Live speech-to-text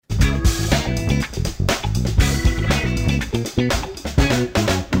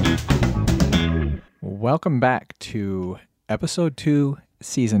Welcome back to episode 2,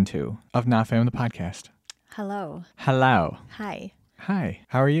 season 2 of Not Fam the podcast. Hello. Hello. Hi. Hi.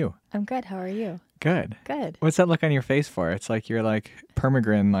 How are you? I'm good. How are you? Good. Good. What's that look on your face for? It's like you're like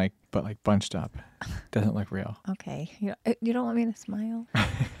permagrin, but bunched up. Doesn't look real. Okay. You don't want me to smile?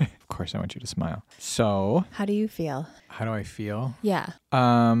 Of course I want you to smile. So, How do you feel? how do I feel? Yeah.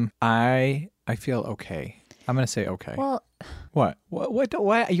 I feel okay. I'm going to say okay. Well, What?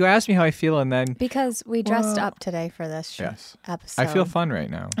 Why? You asked me how I feel and then because we dressed Well, up today for this yes. episode. I feel fun right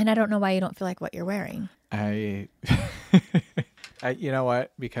now. And I don't know why you don't feel like what you're wearing. I you know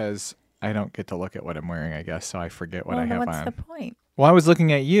what? Because I don't get to look at what I'm wearing, I guess, so I forget what I have what's on. the point? Well, I was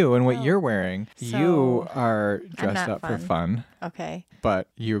looking at you and what Oh. you're wearing. So, you are dressed not up for fun, Okay. but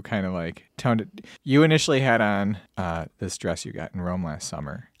you kind of toned it. You initially had on this dress you got in Rome last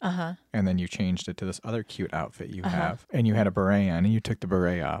summer, Uh-huh. and then you changed it to this other cute outfit you have, and you had a beret on, and you took the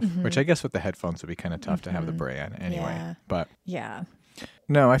beret off, which I guess with the headphones would be kind of tough to have the beret on anyway. Yeah. But Yeah.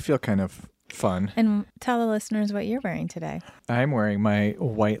 no, I feel kind of fun. And tell the listeners what you're wearing today. I'm wearing my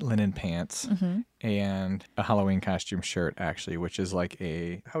white linen pants Mm-hmm. and a Halloween costume shirt, actually, which is like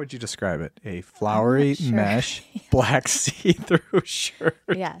how would you describe it? A flowery sure. mesh black see-through shirt.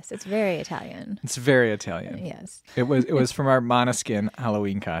 Yes, it's very Italian. It's very Italian. Yes. It was from our Måneskin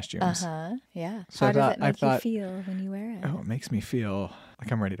Halloween costumes. Uh-huh. Yeah. So How I does thought- it I make thought- you feel when you wear it? Oh, it makes me feel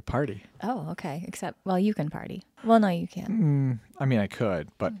like I'm ready to party. Oh, okay. Except, well, you can party. Well, no, you can't. I mean, I could,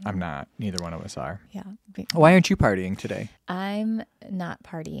 but I'm not. Neither one of us are. Yeah. Why aren't you partying today? I'm not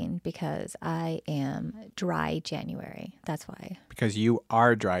partying because I am dry January. That's why. Because you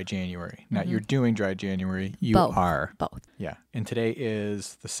are dry January. Not you're doing dry January. You Both. are. Both. Yeah. And today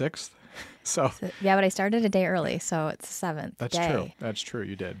is the 6th. So Yeah, but I started a day early, so it's the 7th that's day. true. That's true.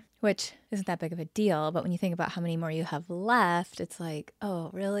 You did. Which isn't that big of a deal, but when you think about how many more you have left, it's like, oh,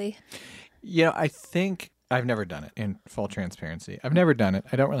 really? Yeah, I think I've never done it in full transparency. I've never done it.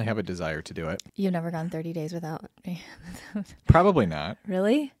 I don't really have a desire to do it. You've never gone 30 days without me. Probably not.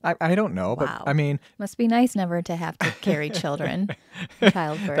 Really? I don't know, Wow. but I mean, Must be nice never to have to carry children,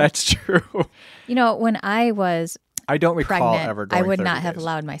 childbirth. that's true. You know, when I was I don't recall pregnant, ever going I would 30 not have days.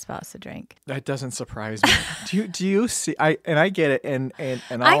 allowed my spouse to drink. That doesn't surprise me. do you see? I get it. And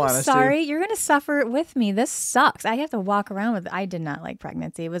all I'm honesty, sorry. You're going to suffer with me. This sucks. I have to walk around with. I did not like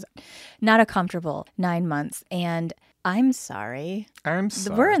pregnancy. It was not a comfortable 9 months. And I'm sorry. I'm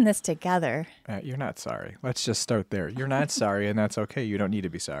sorry. We're in this together. You're not sorry. Let's just start there. You're not sorry, and that's okay. You don't need to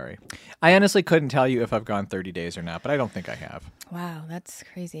be sorry. I honestly couldn't tell you if I've gone 30 days or not, but I don't think I have. Wow, that's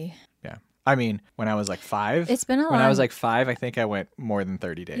crazy. Yeah. I mean, when I was like 5. It's been a When I was long- like 5, I think I went more than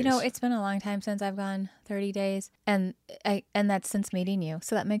 30 days. You know, it's been a long time since I've gone 30 days, and that's since meeting you.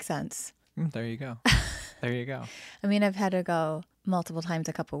 So that makes sense. There you go. There you go. I mean, I've had to go multiple times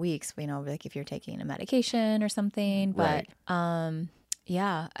a couple weeks, you know, like if you're taking a medication or something. But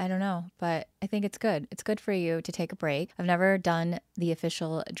yeah, I don't know. But I think it's good. It's good for you to take a break. I've never done the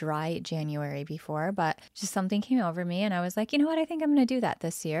official dry January before, but just something came over me and I was like, you know what? I think I'm going to do that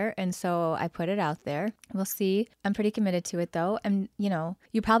this year. And so I put it out there. We'll see. I'm pretty committed to it though. And you know,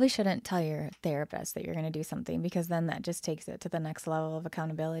 you probably shouldn't tell your therapist that you're going to do something because then that just takes it to the next level of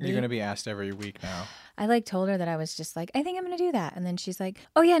accountability. You're going to be asked every week now. I told her that I was just like, I think I'm going to do that. And then she's like,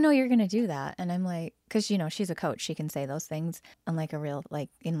 oh yeah, no, you're going to do that. And I'm like, cause you know, she's a coach. She can say those things unlike a real, like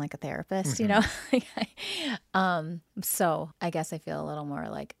in like a therapist, you know? So I guess I feel a little more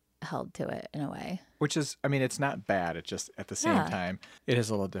like held to it in a way. Which is, I mean, it's not bad. It's just at the same Yeah. time, it is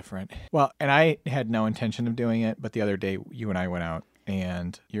a little different. Well, and I had no intention of doing it, but the other day you and I went out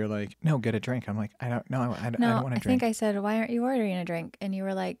and you're like, no, get a drink. I'm like, I don't know. I don't want to drink. think I said, why aren't you ordering a drink? And you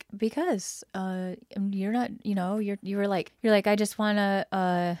were like, because you're not, you know, you were like, I just want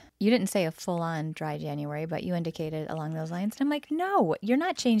to, you didn't say a full on dry January, but you indicated along those lines. And I'm like, no, you're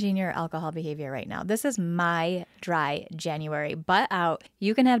not changing your alcohol behavior right now. This is my dry January, butt out.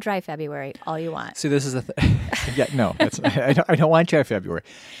 You can have dry February all you want. See, this is the thing. Yeah, no, I don't want you at February.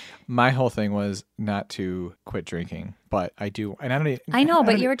 My whole thing was not to quit drinking, but I do, and I don't. I know,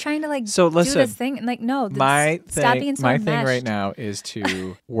 but you were trying to like So do listen, this thing, and like no, stop being so my enmeshed. thing right now is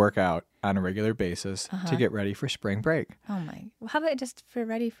to work out on a regular basis to get ready for spring break. Oh my! Well, how about just for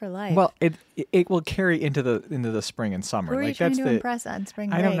ready for life? Well, it will carry into the spring and summer. who are you Like trying that's to the. impress on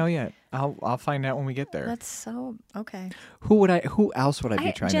spring break? I don't know yet. I'll find out when we get there. That's so okay. Who else would I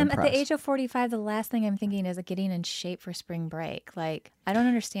be trying Jim, to impress? at the age of 45, the last thing I'm thinking is getting in shape for spring break. Like, I don't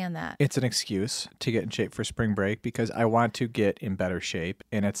understand that. It's an excuse to get in shape for spring break because I want to get in better shape.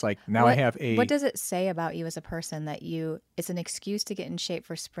 And it's like now I have a. What does it say about you as a person that it's an excuse to get in shape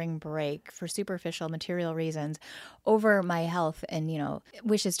for spring break? break for superficial material reasons over my health and,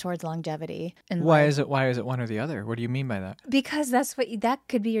 wishes towards longevity. And Why is it one or the other? What do you mean by that? because that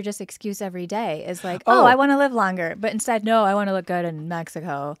could be your just excuse every day is like, oh, I want to live longer. But instead, no, I want to look good in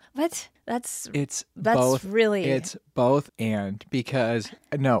Mexico. What? That's both. really. It's both and because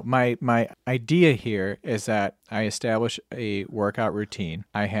no, my idea here is that I establish a workout routine.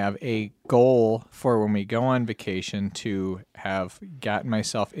 I have a goal for when we go on vacation to have gotten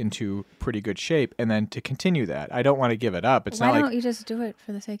myself into pretty good shape and then to continue that. I don't want to give it up. Why don't you just do it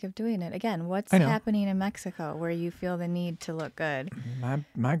for the sake of doing it? Again, what's happening in Mexico where you feel the need to look good?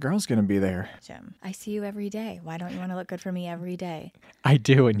 My girl's going to be there. Jim, I see you every day. Why don't you want to look good for me every day? I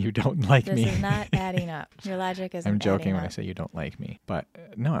do, and you don't like me. This is not adding up. Your logic isn't I'm joking when up. I say you don't like me. But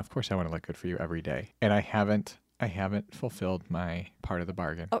no, of course I want to look good for you every day. And I haven't fulfilled my part of the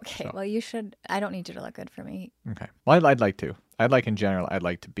bargain. Okay, well, you should. I don't need you to look good for me. Okay. Well, I'd like to. In general, I'd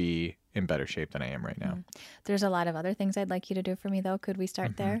like to be in better shape than I am right now. There's a lot of other things I'd like you to do for me, though. Could we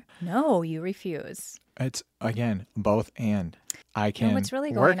start there? No, you refuse. It's, again, both and. I can what's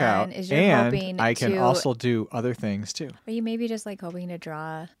really work going out on is you're and hoping I can to, also do other things too. Are you maybe just like hoping to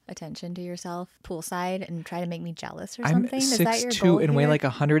draw attention to yourself poolside and try to make me jealous or I'm something? Is that your 6'2" goal and weigh here? like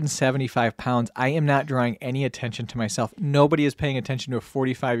 175 pounds. I am not drawing any attention to myself. Nobody is paying attention to a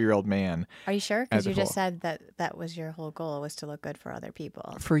 45-year-old man. Are you sure? Because as a you just whole. said that was your whole goal, was to look good for other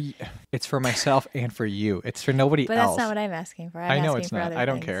people. It's for myself and for you. It's for nobody But else. that's not what I'm asking for. I know asking it's for not. other I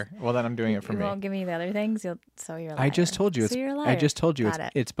don't things. care. Well, then I'm doing it for You me. won't give me the other things, so you're a liar. I just told you. So you're a liar. I just told you. Got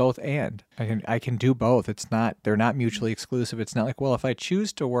it. It's both and. I can do both. They're not mutually exclusive. It's not like, well, if I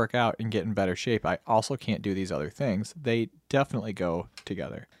choose to work out and get in better shape, I also can't do these other things. They definitely go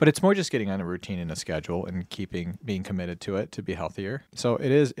together. But it's more just getting on a routine and a schedule and being committed to it to be healthier. So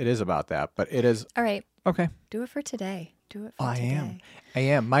it is about that. But it is All right. okay. Do it for today. Do it for I today.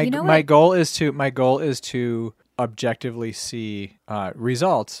 am. You know My what? goal is to objectively see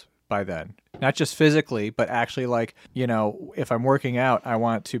results by then. Not just physically, but actually, like, if I'm working out, I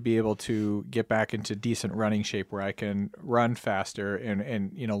want to be able to get back into decent running shape where I can run faster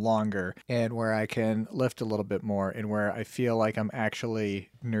and longer, and where I can lift a little bit more, and where I feel like I'm actually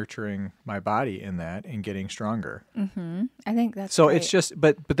nurturing my body in that and getting stronger. Mm-hmm. I think that's So great. it's just,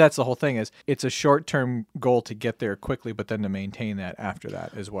 but that's the whole thing is it's a short-term goal to get there quickly, but then to maintain that after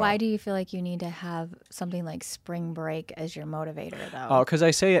that as well. Why do you feel like you need to have something like spring break as your motivator, though? Oh, because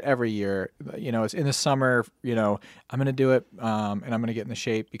I say it every year. It's in the summer. I'm going to do it, and I'm going to get in the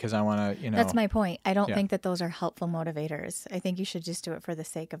shape because I want to. That's my point. I don't Yeah. think that those are helpful motivators. I think you should just do it for the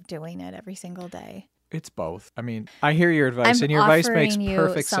sake of doing it every single day. It's both. I mean, I hear your advice, I'm and your advice makes offering you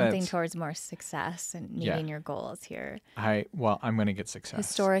perfect something sense. towards more success and meeting Yeah. your goals here. I'm going to get success.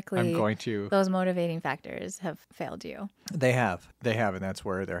 Historically, I'm going to. those motivating factors have failed you. They have, and that's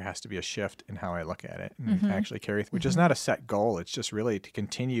where there has to be a shift in how I look at it and Mm-hmm. actually carry, which is not a set goal. It's just really to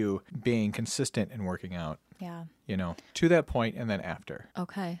continue being consistent and working out. Yeah. To that point, and then after.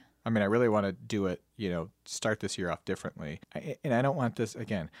 Okay. I mean, I really want to do it, start this year off differently. And I don't want this,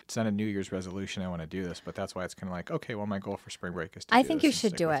 again, it's not a New Year's resolution. I want to do this, but that's why it's kind of like, okay, well, my goal for spring break is to I do think this you and should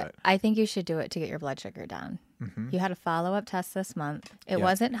stick do with it. I think you should do it to get your blood sugar down. Mm-hmm. You had a follow-up test this month. It Yeah.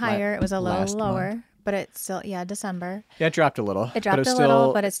 wasn't higher. It was a little Last lower, month. but it's still, December. Yeah, it dropped a little. It dropped but it's a still,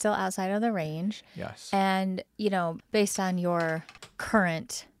 little, but it's still outside of the range. Yes. And, based on your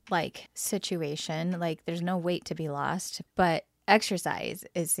current situation, there's no weight to be lost, but exercise,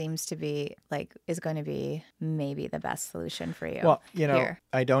 it seems to be is going to be maybe the best solution for you. Well, here.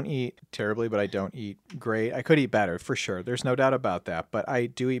 I don't eat terribly, but I don't eat great. I could eat better for sure. There's no doubt about that. But I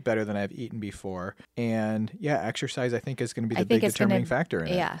do eat better than I've eaten before. And yeah, exercise I think is going to be the big determining factor in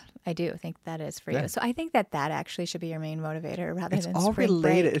it. Yeah, I do think that is for you. So I think that actually should be your main motivator rather It's than all spring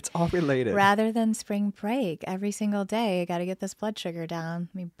related. break. It's all related. Rather than spring break, every single day, I got to get this blood sugar down.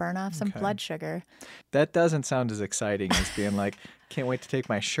 Let me burn off some Okay. blood sugar. That doesn't sound as exciting as being like, can't wait to take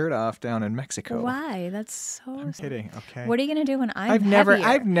my shirt off down in Mexico. Why? That's so. I'm kidding. Okay. What are you going to do when I've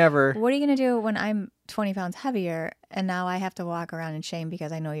heavier? never. What are you going to do when I'm 20 pounds heavier and now I have to walk around in shame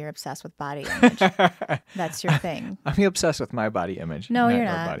because I know you're obsessed with body image? That's your thing. I'm obsessed with my body image. No, you're your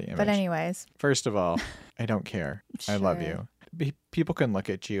not. Body image. But anyways. First of all, I don't care. I love Sure. you. People can look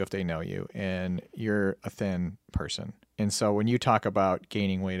at you if they know you, and you're a thin person. And so when you talk about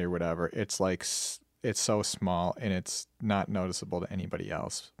gaining weight or whatever, it's like it's so small and it's not noticeable to anybody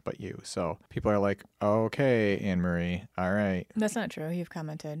else but you. So people are like, okay, Anne Marie, all right. That's not true. You've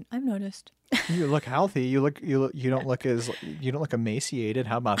commented. I've noticed. You look healthy. You don't look emaciated.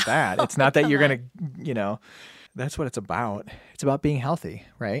 How about that? It's not that you're gonna, That's what it's about. It's about being healthy,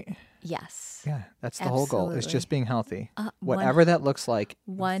 right? Yes. Yeah, that's the whole goal. It's just being healthy. Whatever that looks like,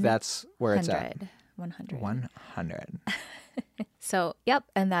 that's where it's at. 100. 100. So, yep.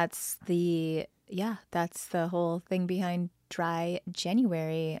 And that's the whole thing behind Dry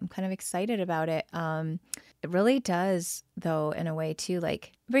January. I'm kind of excited about it. It really does, though, in a way too,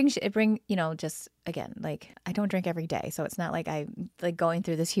 like just again, like I don't drink every day. So it's not like I'm like going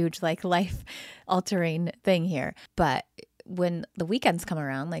through this huge, like life altering thing here. But when the weekends come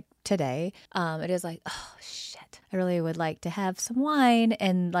around, like today, it is like, oh shit, I really would like to have some wine.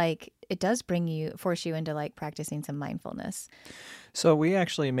 And like, it does force you into like practicing some mindfulness. So we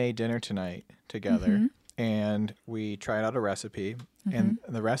actually made dinner tonight together and we tried out a recipe and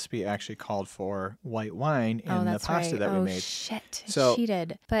the recipe actually called for white wine in the pasta that we made. Oh shit. So,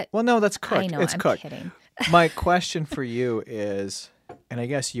 cheated. But well, no, that's cooked. I know, it's I'm cooked. Kidding. My question for you is, and I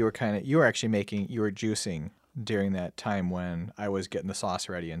guess you were juicing during that time when I was getting the sauce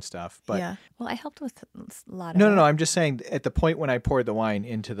ready and stuff. But yeah, well, I helped with a lot of No. I'm just saying at the point when I poured the wine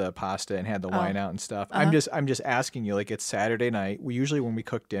into the pasta and had the wine out and stuff. I'm just asking you. Like, it's Saturday night. We usually, when we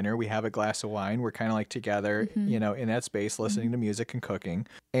cook dinner, we have a glass of wine. We're kind of like together, in that space, listening to music and cooking.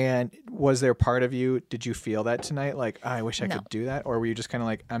 And was there part of you? Did you feel that tonight? Like, I wish I could do that, or were you just kind of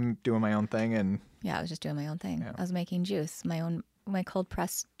like, I'm doing my own thing? And yeah, I was just doing my own thing. Yeah. I was making juice, my cold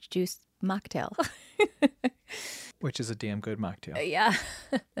pressed juice mocktail. Which is a damn good mocktail. Yeah.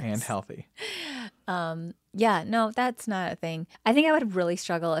 And healthy. Yeah, no, that's not a thing. I think I would really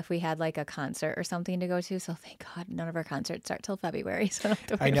struggle if we had like a concert or something to go to. So thank God none of our concerts start till February. So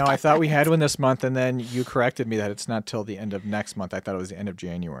I know. I thought we had one this month, and then you corrected me that it's not till the end of next month. I thought it was the end of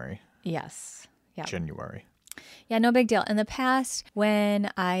January. Yes. Yeah. January. Yeah, no big deal. In the past,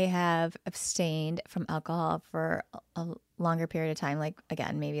 when I have abstained from alcohol for a longer period of time, like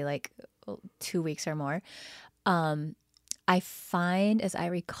again, maybe like 2 weeks or more, I find, as I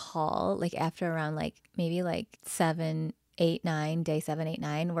recall, like after around like maybe like 7, 8, 9, day 7, 8,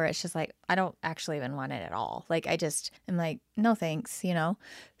 9, where it's just like, I don't actually even want it at all. Like I just am like, no thanks,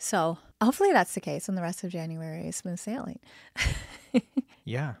 So hopefully that's the case. And the rest of January is smooth sailing.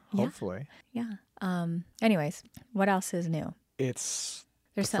 Yeah, hopefully. Yeah. Anyways, what else is new? It's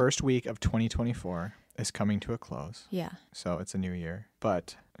the first week of 2024 is coming to a close. Yeah. So it's a new year,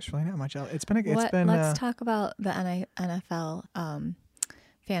 but there's really not much else. Let's talk about the NFL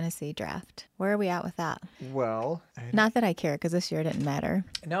fantasy draft. Where are we at with that? Well, not that I care because this year didn't matter.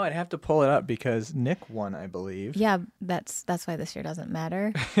 No, I'd have to pull it up because Nick won, I believe. Yeah, that's why this year doesn't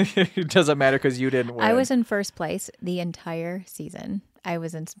matter. It doesn't matter because you didn't win. I was in first place the entire season. I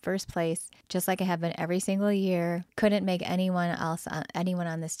was in first place, just like I have been every single year. Couldn't make anyone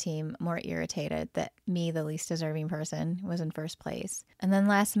on this team more irritated that me, the least deserving person, was in first place. And then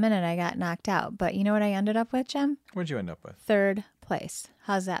last minute, I got knocked out. But you know what I ended up with, Jim? What'd you end up with? Third place.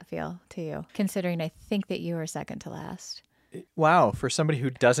 How's that feel to you? Considering I think that you were second to last. Wow, for somebody who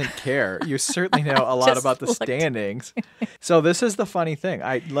doesn't care, you certainly know a lot about the standings. So this is the funny thing.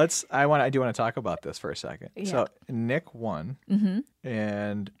 I do want to talk about this for a second. Yeah. So Nick won,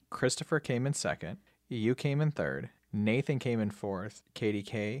 and Christopher came in second. You came in third. Nathan came in fourth. Katie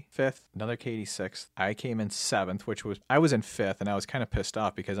K fifth. Another Katie sixth. I came in seventh, I was in fifth, and I was kind of pissed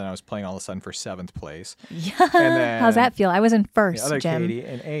off because then I was playing all of a sudden for seventh place. Yeah. And then how's that feel? I was in first, the other Jim. Katie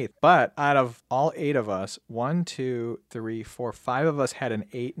in eighth. But out of all 8 of us, 1, 2, 3, 4, 5 of us had an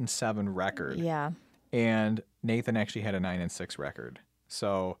 8 and 7 record. Yeah. And Nathan actually had a 9 and 6 record.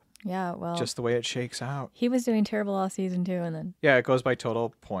 So yeah, well, just the way it shakes out. He was doing terrible all season too, and then yeah, it goes by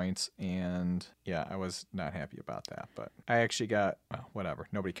total points, and yeah, I was not happy about that. But I actually got whatever.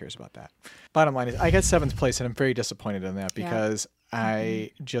 Nobody cares about that. Bottom line is, I got 7th place, and I'm very disappointed in that because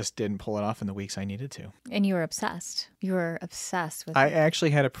I just didn't pull it off in the weeks I needed to. And you were obsessed. You were obsessed with. I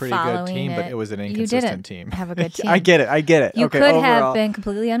actually had a pretty good team, but it was an inconsistent team. You didn't have a good team. I get it. You could have been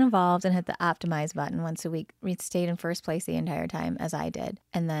completely uninvolved and hit the optimize button once a week. We stayed in first place the entire time, as I did,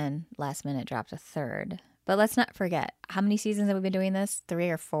 and then last minute dropped a third. But let's not forget, how many seasons have we been doing this?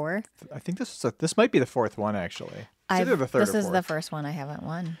 3 or 4? I think this might be the 4th one, actually. It's either the 3rd or 4th. This is the first one I haven't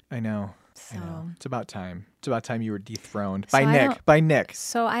won. I know. So. I know. It's about time. It's about time you were dethroned by Nick.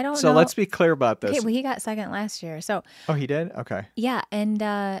 So I don't know. So let's be clear about this. Okay, well, he got second last year. So. Oh, he did? Okay. Yeah,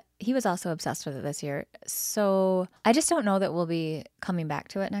 and he was also obsessed with it this year. So I just don't know that we'll be coming back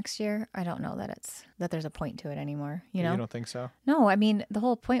to it next year. I don't know that there's a point to it anymore. You know? You don't think so? No, I mean, the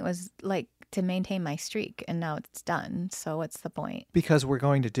whole point was like to maintain my streak, and now it's done. So what's the point? Because we're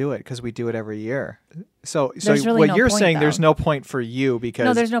going to do it because we do it every year. So really what no you're point, saying, though. There's no point for you because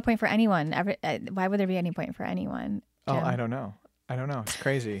no, there's no point for anyone. Why would there be any point for anyone, Jim? Oh, I don't know. I don't know. It's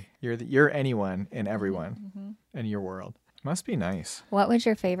crazy. You're anyone and everyone in your world. Must be nice. What was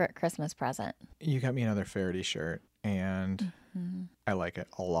your favorite Christmas present? You got me another Faraday shirt, and I like it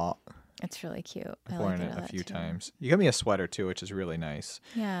a lot. It's really cute. I've I worn like it a few too. times. You got me a sweater too, which is really nice.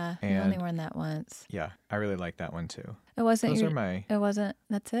 Yeah, I've And only worn that once. yeah, I really like that one too. It wasn't. Those are my. It wasn't.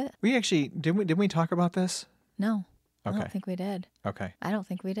 That's it. We actually didn't we talk about this? No, I Okay. don't think we did. Okay. I don't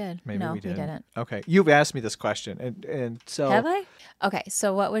think we did. Maybe no, we didn't. we didn't. Okay. You've asked me this question, and so Have I? Okay,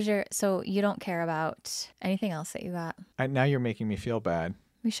 so what was your? So you don't care about anything else that you got? now you're making me feel bad.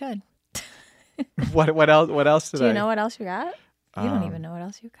 We should. What else? What else did Do you I? know what else you got? You don't even know what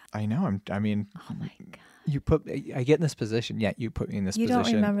else you got. I know. I mean, Oh my god. I get in this position. Yeah, you put me in this You position.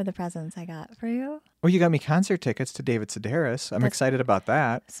 don't remember the presents I got for you? Well, you got me concert tickets to David Sedaris. I'm excited about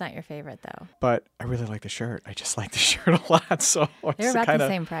that. It's not your favorite though. But I really like the shirt. I just like the shirt a lot. So They're it's about kinda, the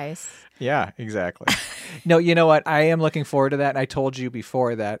same price. Yeah, exactly. No, you know what? I am looking forward to that. And I told you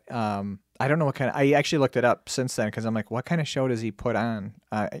before that I don't know what kind of. I actually looked it up since then because I'm like, what kind of show does he put on?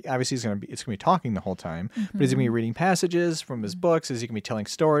 Obviously, it's gonna be talking the whole time. But is he gonna be reading passages from his books? Is he gonna be telling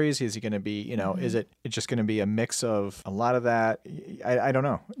stories? Is he gonna be, is it's just gonna be a mix of a lot of that? I don't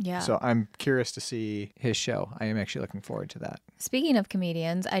know. Yeah. So I'm curious to see his show. I am actually looking forward to that. Speaking of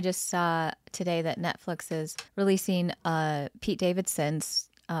comedians, I just saw today that Netflix is releasing Pete Davidson's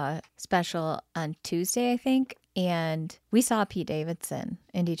special on Tuesday, I think. And we saw Pete Davidson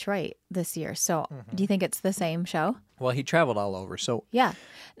in Detroit this year. So do you think it's the same show? Well, he traveled all over. So Yeah.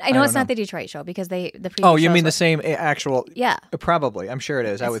 I know it's don't not the Detroit show because the previous oh, you shows mean were- the same actual? Yeah. Probably. I'm sure it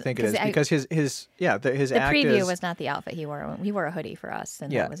is. I would think it is because his his The act preview is, was not the outfit he wore. He wore a hoodie for us,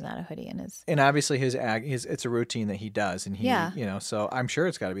 and Yeah. that was not a hoodie in his. and obviously his act it's a routine that he does, and he Yeah. So I'm sure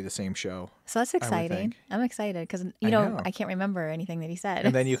it's got to be the same show. So that's exciting. think. I'm excited because I know. I can't remember anything that he said.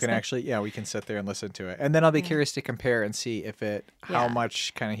 And then you can So- actually we can sit there and listen to it, and then I'll be curious to compare and see if how Yeah.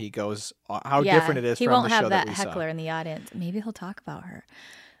 much kind of he goes, how Yeah, different it is he from won't the show have that we heckler saw. in the audience. Maybe he'll talk about her.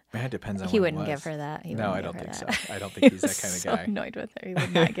 Man, it depends on He what wouldn't it give was. her that. He No, wouldn't I don't give think her so. that. I don't think he's that was kind of so guy. annoyed with her. He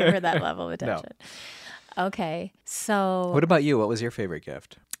would not give her that level of No. attention. Okay, so What about you? What was your favorite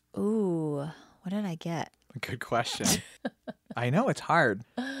gift? ooh, what did I get? Good question. I know it's hard.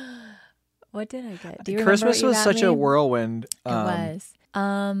 What did I get? Do you remember Christmas what you was got such me? a whirlwind. It was.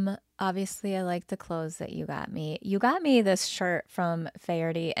 Obviously I like the clothes that you got me. You got me this shirt from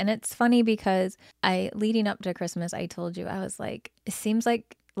Faherty, and it's funny because leading up to Christmas, I told you, I was like, it seems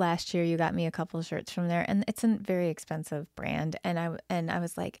like last year you got me a couple shirts from there, and it's a very expensive brand, and I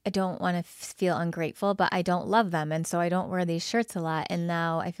was like, I don't want to feel ungrateful, but I don't love them, and so I don't wear these shirts a lot, and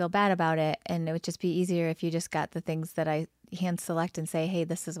now I feel bad about it, and it would just be easier if you just got the things that I hand select and say, hey,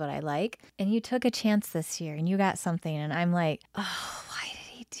 this is what I like. And you took a chance this year and you got something, and I'm like, oh, why did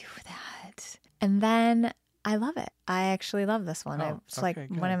he do that? And then I love it. I actually love this one. Oh, It's like okay,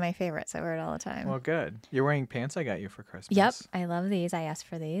 one good. of my favorites. I wear it all the time. Well, good. You're wearing pants I got you for Christmas. Yep, I love these. I asked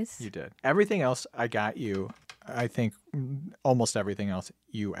for these. You did. Everything else I got you, I think almost everything else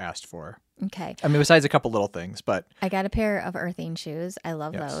you asked for. Okay. I mean, besides a couple little things, but I got a pair of earthing shoes. I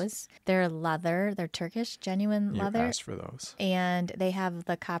love Yes. those. They're leather. They're Turkish, genuine you leather. asked for those. And they have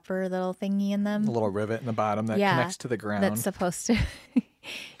the copper little thingy in them. The little rivet in the bottom that Yeah, connects to the ground. That's supposed to.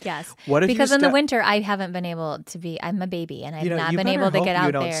 Yes. What if you because in the step- winter, I haven't been able to be. I'm a baby, and I've not you been better able to hope get out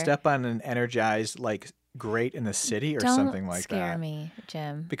you don't there. step on an energized grate in the city or Don't something like scare that. me,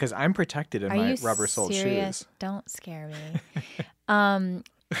 Jim. Because I'm protected in Are my you rubber-soled serious? shoes. Don't scare me.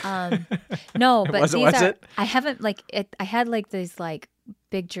 No, but Was these are. it? I haven't I had these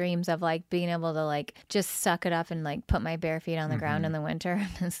big dreams of being able to just suck it up and put my bare feet on the ground in the winter.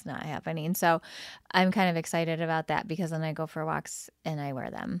 And it's not happening. So I'm kind of excited about that because then I go for walks and I wear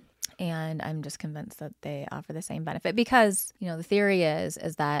them. And I'm just convinced that they offer the same benefit because, the theory is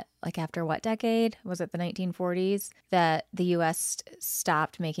that after what decade? Was it the 1940s that the U.S.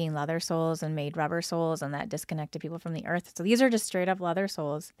 stopped making leather soles and made rubber soles, and that disconnected people from the earth? So these are just straight up leather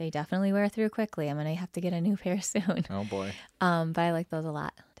soles. They definitely wear through quickly. I'm going to have to get a new pair soon. Oh, boy. But I like those a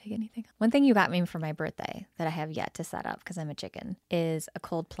lot. Take anything. One thing you got me for my birthday that I have yet to set up because I'm a chicken is a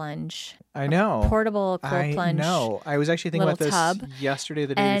cold plunge. I know. Portable cold plunge. I know. I was actually thinking about this little tub. yesterday,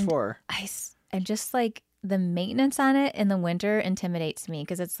 the day And before. I'm just the maintenance on it in the winter intimidates me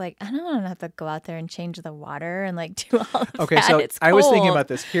because it's I don't want to have to go out there and change the water and do all of Okay, that. so It's I was thinking cold. about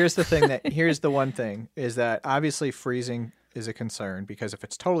this. Here's the one thing is that obviously freezing is a concern because if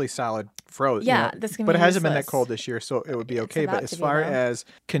it's totally solid frozen, Yeah, this can but be it hasn't been that useless. cold this year, so it would be okay. But about as to be, far though. as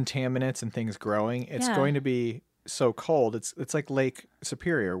contaminants and things growing, it's Yeah. going to be so cold. It's like Lake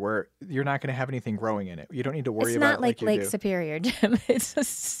Superior where you're not going to have anything growing in it. You don't need to worry It's about not it like you Lake do. Superior, Jim. It's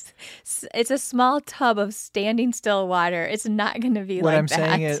just It's a small tub of standing still water. It's not going to be What like I'm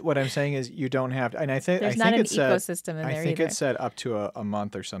that. saying is you don't have to, and I think not an it said, ecosystem in I there think either. it said up to a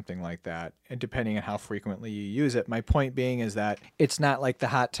month or something like that, and depending on how frequently you use it. My point being is that it's not like the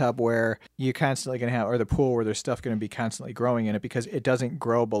hot tub where you constantly going to have, or the pool where there's stuff going to be constantly growing in it, because it doesn't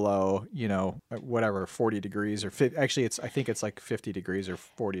grow below, whatever, 40 degrees or actually I think it's like 50 degrees or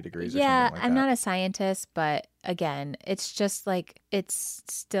 40 degrees or Yeah, something like I'm that. not a scientist, but again, it's just like it's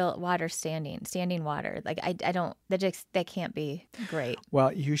still water standing water. Like I don't that can't be great.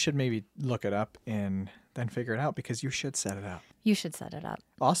 Well, you should maybe look it up and then figure it out, because you should set it up. You should set it up.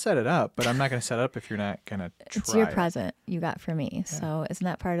 I'll set it up, but I'm not going to set it up if you're not going to try It's your it. present you got for me. Yeah. So isn't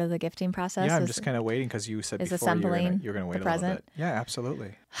that part of the gifting process? Yeah, I'm just kind of waiting, because you said before assembling you're going to wait the a present. little bit. Yeah,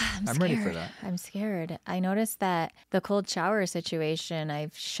 absolutely. I'm ready for that. I'm scared. I noticed that the cold shower situation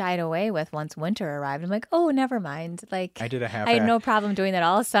I've shied away with once winter arrived. I'm like, oh, never mind. Like I did a half. I had no problem doing that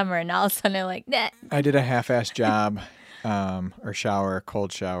all summer, and all of a sudden I'm like, nah. I did a half-ass job, or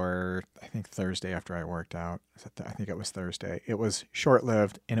cold shower, I think Thursday after I worked out. I think it was Thursday. It was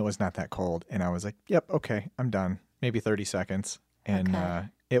short-lived, and it was not that cold. And I was like, yep, okay, I'm done. Maybe 30 seconds. And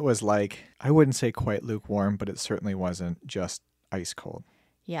it was like, I wouldn't say quite lukewarm, but it certainly wasn't just ice cold.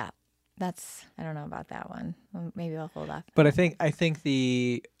 Yeah. I don't know about that one. Maybe I'll hold off. But I think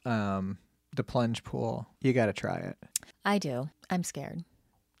the plunge pool, you got to try it. I do. I'm scared.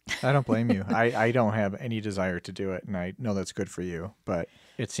 I don't blame you. I don't have any desire to do it, and I know that's good for you, but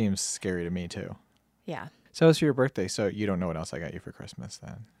it seems scary to me too. Yeah. So it's for your birthday, so you don't know what else I got you for Christmas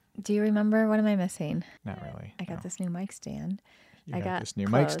then. Do you remember? What am I missing? Not really. I got this new mic stand. You got this new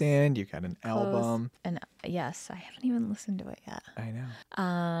mic stand. You got an album. And yes, I haven't even listened to it yet. I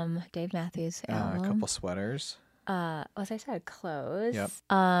know. Dave Matthews album. A couple sweaters. As I said, clothes. Yep.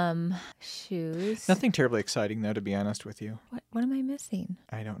 Shoes. Nothing terribly exciting though, to be honest with you. What am I missing?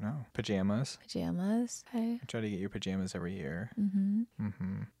 I don't know. Pajamas. Okay. I try to get you pajamas every year. Mm-hmm.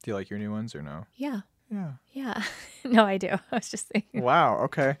 Mm-hmm. Do you like your new ones or no? Yeah. Yeah. Yeah. No, I do. I was just thinking. Wow.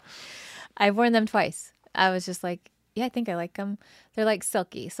 Okay. I've worn them twice. I was just like, yeah, I think I like them. They're like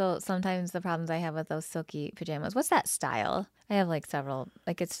silky. So sometimes the problems I have with those silky pajamas. What's that style? I have like several.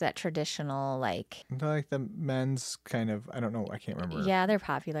 Like it's that traditional like. They're like the men's kind of. I don't know. I can't remember. Yeah, they're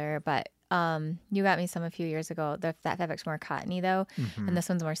popular, but you got me some a few years ago. That fabric's more cottony though, and this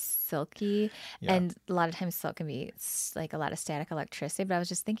one's more silky. Yeah. And a lot of times silk can be like a lot of static electricity. But I was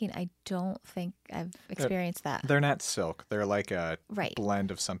just thinking, I don't think I've experienced that. They're not silk. They're like a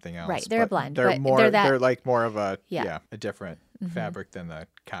blend of something else. Right, they're a blend. They're but more. They're like more of a a different mm-hmm. fabric than the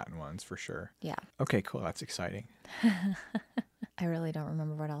cotton ones for sure. Yeah. Okay, cool. That's exciting. I really don't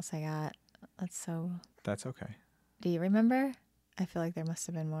remember what else I got. That's okay. Do you remember? I feel like there must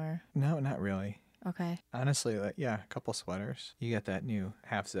have been more. No, not really. Okay. Honestly, a couple sweaters. You got that new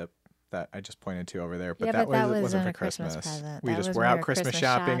half zip that I just pointed to over there, but yeah, that wasn't for a Christmas present. We just were out Christmas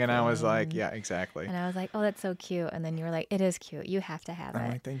shopping, and I was like, yeah, exactly. And I was like, oh, that's so cute. And then you were like, it is cute. You have to have it.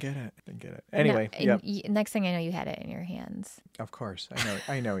 I'm like, then get it. Anyway, next thing I know, you had it in your hands. Of course,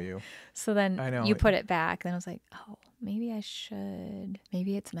 I know you. So then you put it back. Then I was like, oh, maybe I should.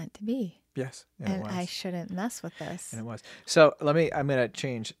 Maybe it's meant to be. Yes, and I shouldn't mess with this. And it was. So I'm going to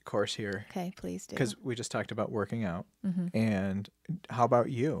change course here. Okay, please do. Because we just talked about working out. Mm-hmm. And how about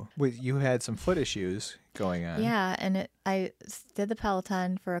you? You had some foot issues going on. Yeah, and I did the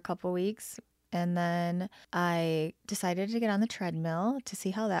Peloton for a couple weeks, and then I decided to get on the treadmill to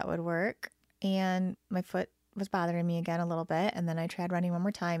see how that would work. And my foot was bothering me again a little bit, and then I tried running one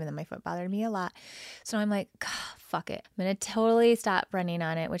more time, and then my foot bothered me a lot. So I'm like, fuck it, I'm gonna totally stop running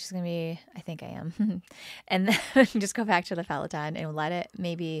on it, which is gonna be, I think I am, and then just go back to the Peloton and let it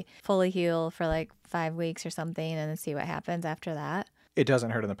maybe fully heal for like 5 weeks or something, and then see what happens after that. It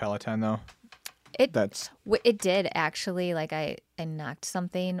doesn't hurt on the Peloton though. It did actually. Like I knocked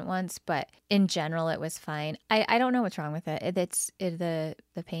something once, but in general it was fine. I don't know what's wrong with it.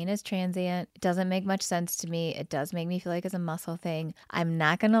 The pain is transient. It doesn't make much sense to me. It does make me feel like it's a muscle thing. I'm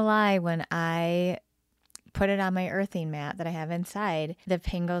not gonna lie, when I put it on my earthing mat that I have inside, the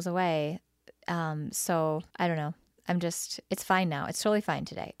pain goes away. So I don't know. It's fine now. It's totally fine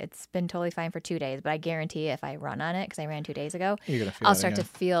today. It's been totally fine for 2 days, but I guarantee if I run on it, because I ran 2 days ago, I'll start to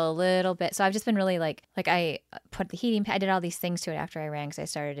feel a little bit. So I've just been really like I put the heating pad, I did all these things to it after I ran, because I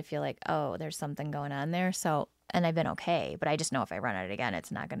started to feel like, oh, there's something going on there. So, and I've been okay, but I just know if I run it again,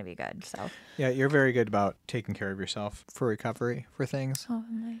 it's not going to be good. So yeah, you're very good about taking care of yourself for recovery for things. Oh,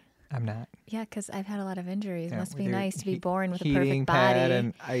 am I? I'm not. Yeah, because I've had a lot of injuries. Yeah, Must with be your nice to be born with a heating perfect body. pad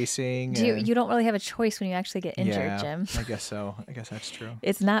and icing. You don't really have a choice when you actually get injured, yeah, Jim. I guess so. I guess that's true.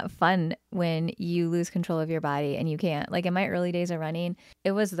 It's not fun when you lose control of your body and you can't. Like in my early days of running,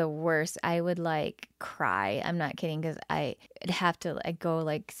 it was the worst. I would like cry. I'm not kidding, because I'd have to like go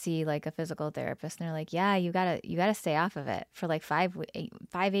like see like a physical therapist, and they're like, "Yeah, you gotta stay off of it for like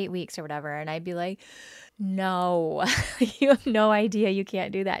 8 weeks or whatever." And I'd be like, "No, you have no idea. You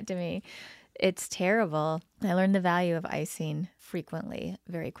can't do that to me." It's terrible. I learned the value of icing frequently,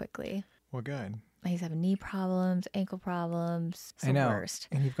 very quickly. Well, good. I used to have knee problems, ankle problems. It's I know. the worst.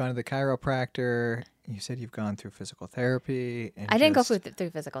 And you've gone to the chiropractor. You said you've gone through physical therapy. And I didn't go through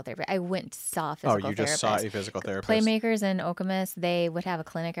physical therapy. I went saw a physical therapist. Oh, you just saw a physical therapist? Playmakers in Okemos, they would have a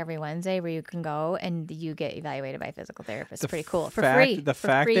clinic every Wednesday where you can go and you get evaluated by a physical therapist. It's pretty cool. For free. The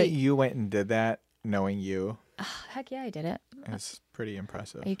fact that you went and did that, knowing you, heck yeah, I did it. is pretty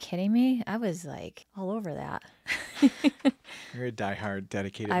impressive. Are you kidding me? I was like all over that. You're a diehard,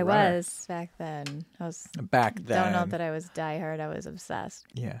 dedicated I runner. was back then. Back then. Don't know that I was diehard. I was obsessed.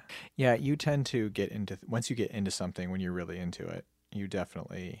 Yeah. Yeah, you tend to get into, once you get into something, when you're really into it, you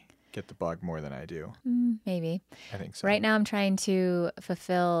definitely get the bug more than I do. Maybe. I think so. Right now I'm trying to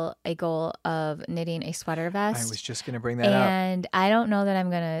fulfill a goal of knitting a sweater vest. I was just going to bring that up. And I don't know that I'm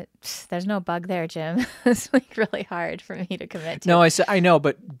going to, there's no bug there, Jim. It's like really hard for me to commit to. No, I know,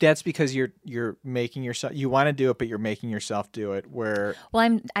 but that's because you're making yourself, you want to do it, but you're making yourself do it where.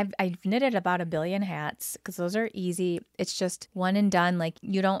 Well, I've knitted about 1 billion hats because those are easy. It's just one and done. Like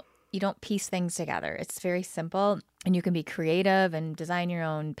you don't piece things together. It's very simple. And you can be creative and design your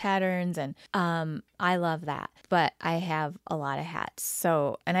own patterns. And I love that. But I have a lot of hats.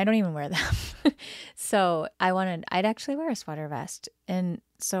 So, and I don't even wear them. So I'd actually wear a sweater vest. And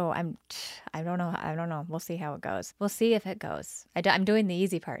so I don't know. We'll see how it goes. We'll see if it goes. I'm doing the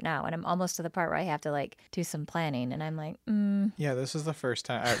easy part now. And I'm almost to the part where I have to like do some planning. And I'm like, Yeah, this is the first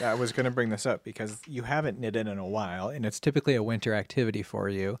time I was going to bring this up because you haven't knitted in a while. And it's typically a winter activity for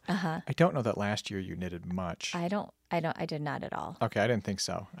you. I don't know that last year you knitted much. I did not at all. Okay, I didn't think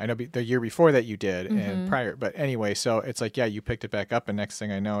so. I know the year before that you did and prior, but anyway, so it's like, yeah, you picked it back up and next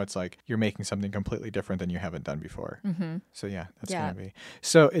thing I know, it's like you're making something completely different than you haven't done before. So yeah, that's going to be.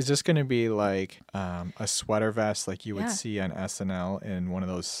 So is this going to be like a sweater vest like you would see on SNL in one of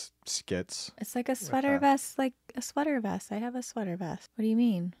those skits? It's like a sweater vest, like a sweater vest. I have a sweater vest. What do you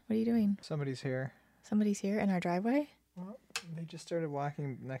mean? What are you doing? Somebody's here. Somebody's here in our driveway? Well, they just started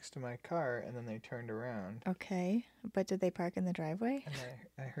walking next to my car and then they turned around. Okay. But did they park in the driveway? And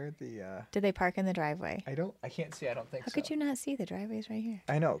I heard the... Did they park in the driveway? I can't see. I don't think so. How could you not see? The driveway's right here.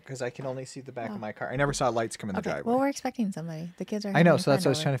 I know, because I can only see the back of my car. I never saw lights come in the driveway. Well, we're expecting somebody. The kids are I know, so that's what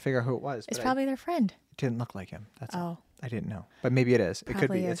I was trying to figure out who it was. It's probably their friend. It didn't look like him. That's all. I didn't know. But maybe it is. It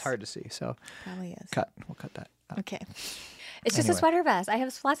could be. Is. It's hard to see. So probably is. We'll cut that out. Okay. It's just a sweater vest. I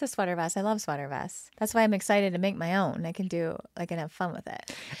have lots of sweater vests. I love sweater vests. That's why I'm excited to make my own. I can have fun with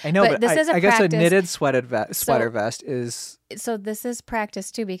it. I know, but this is I guess a practice. knitted sweater vest is... So this is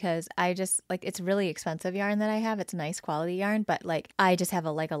practice too, because I just like, it's really expensive yarn that I have. It's nice quality yarn, but like I just have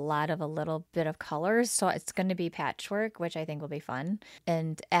a little bit of colors. So it's going to be patchwork, which I think will be fun.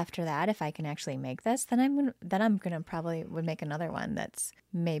 And after that, if I can actually make this, then I'm going to probably would make another one that's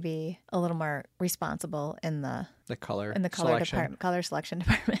maybe a little more responsible in the color selection. Color selection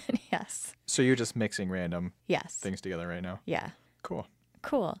department. Yes. So you're just mixing random things together right now. Yeah. Cool.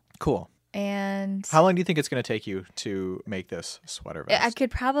 And how long do you think it's going to take you to make this sweater vest? I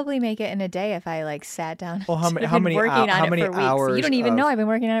could probably make it in a day if I like sat down. Well, how many hours? You don't even know I've been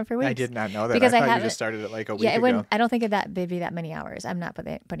working on it for weeks. I did not know that. Because I thought you just started it like a week ago. I don't think it'd be that many hours. I'm not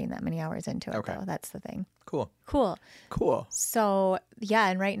putting that many hours into it though. That's the thing. Cool. So yeah,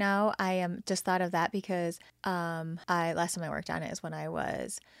 and right now I am just thought of that because last time I worked on it is when I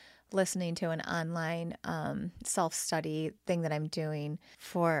was listening to an online self-study thing that I'm doing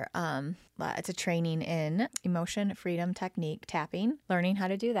for it's a training in emotion freedom technique tapping, learning how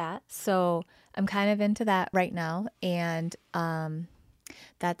to do that. So I'm kind of into that right now, and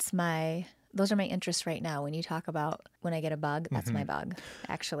those are my interests right now. When you talk about when I get a bug, that's my bug,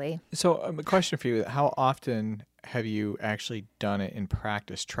 actually. So a question for you, how often have you actually done it in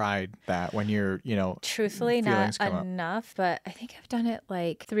practice, tried that when you're, truthfully not enough, but I think I've done it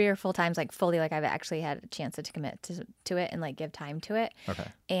like 3 or 4 times, like fully, like I've actually had a chance to commit to it and like give time to it. Okay.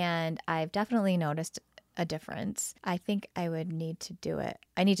 And I've definitely noticed a difference. I think I would need to do it.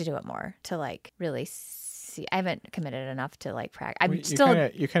 I need to do it more to like really see. I haven't committed enough to like practice.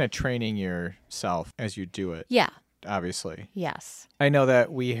 You're kind of training yourself as you do it. Yeah. Obviously. Yes. I know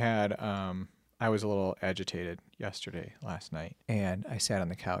that we had I was a little agitated last night, and I sat on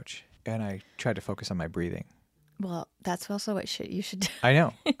the couch and I tried to focus on my breathing. Well, that's also what you should do. I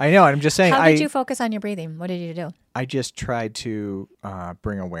know. I'm just saying. How did you focus on your breathing? What did you do? I just tried to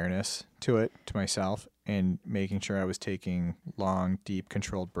bring awareness to myself, and making sure I was taking long, deep,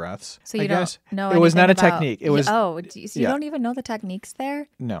 controlled breaths. So you don't know it was not a anything technique. It was so you don't even know the techniques there?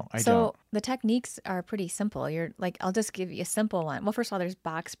 No, I don't. So the techniques are pretty simple. You're like, I'll just give you a simple one. Well, first of all, there's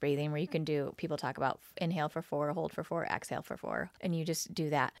box breathing where you can do. People talk about inhale for 4, hold for 4, exhale for 4, and you just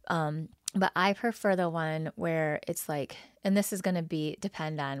do that. But I prefer the one where it's like, and this is going to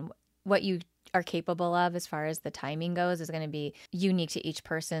depend on what you are capable of as far as the timing goes, is going to be unique to each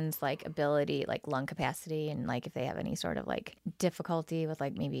person's like ability, like lung capacity, and like if they have any sort of like difficulty with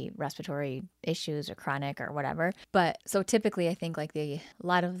like maybe respiratory issues or chronic or whatever. But so typically I think like a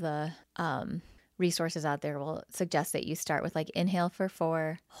lot of the resources out there will suggest that you start with like inhale for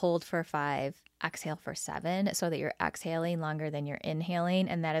 4, hold for 5, exhale for 7, so that you're exhaling longer than you're inhaling.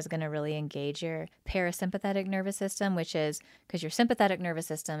 And that is going to really engage your parasympathetic nervous system, which is because your sympathetic nervous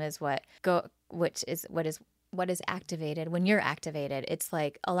system is what is activated when you're activated. It's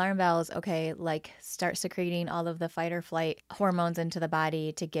like alarm bells, okay, like start secreting all of the fight or flight hormones into the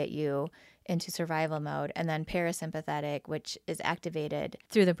body to get you into survival mode. And then parasympathetic, which is activated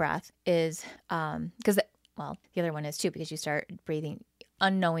through the breath, is because the other one is too, because you start breathing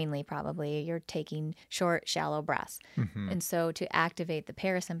unknowingly, probably you're taking short, shallow breaths. Mm-hmm. And so to activate the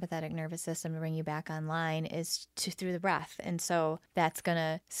parasympathetic nervous system to bring you back online is through the breath. And so that's going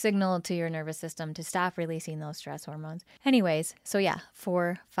to signal to your nervous system to stop releasing those stress hormones. Anyways, so yeah,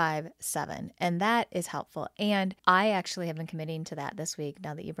 4, 5, 7. And that is helpful. And I actually have been committing to that this week,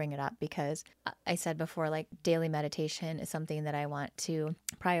 now that you bring it up, because I said before, like daily meditation is something that I want to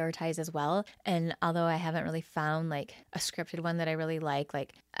prioritize as well. And although I haven't really found like a scripted one that I really like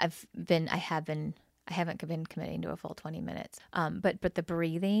I haven't been committing to a full 20 minutes. But the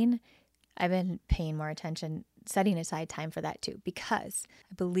breathing, I've been paying more attention, setting aside time for that too, because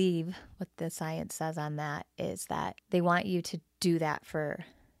I believe what the science says on that is that they want you to do that for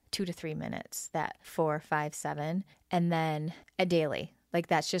 2 to 3 minutes, that 4, 5, 7, and then a daily. Like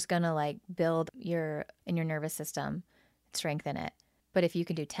that's just going to like build your nervous system, strengthen it. But if you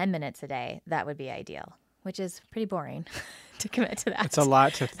can do 10 minutes a day, that would be ideal, which is pretty boring to commit to that. It's a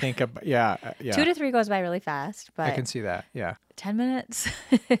lot to think about. Yeah. 2 to 3 goes by really fast, but I can see that. Yeah. 10 minutes.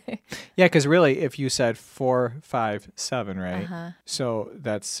 Yeah, because really, if you said 4, 5, 7, right? Uh-huh. So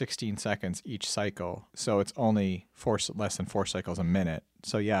that's 16 seconds each cycle. So it's only less than 4 cycles a minute.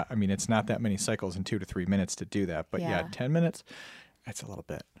 So yeah, I mean, it's not that many cycles in 2 to 3 minutes to do that. But yeah 10 minutes, that's a little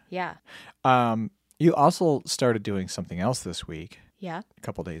bit. Yeah. You also started doing something else this week. Yeah. A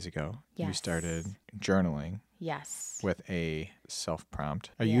couple days ago. Yes. You started journaling. Yes. With a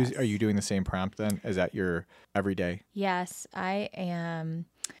self-prompt. Are Yes. you doing the same prompt then? Is that your everyday? Yes, I am.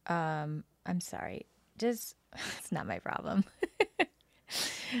 I'm sorry. Just it's not my problem.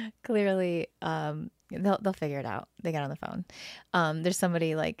 Clearly, they'll figure it out. They got on the phone. There's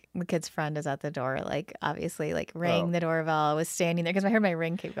somebody like the kid's friend is at the door, like obviously like rang the doorbell, was standing there because I heard my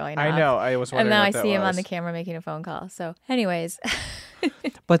ring keep going off. I know. I was wondering. And now what I see him was. on the camera making a phone call. So, anyways.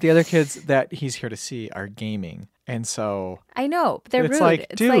 But the other kids that he's here to see are gaming. And so I know, but they're it's rude. like,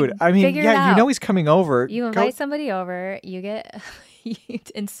 it's dude, like, I mean, yeah, you know he's coming over. You invite somebody over, you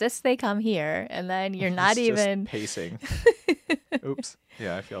insist they come here, and then you're not even just pacing. Oops.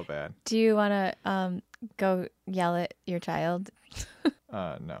 Yeah, I feel bad. Do you want to go yell at your child?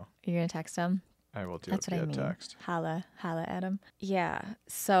 No. You're going to text him? I will do That's it via what I mean. text. Holla at him. Yeah.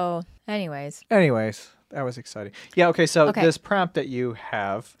 So, anyways, that was exciting. Yeah. Okay. So this prompt that you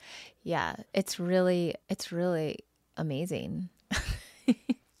have. Yeah, it's really amazing.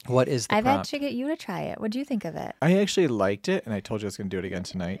 What is the I've prompt? had to get you to try it. What do you think of it? I actually liked it, and I told you I was going to do it again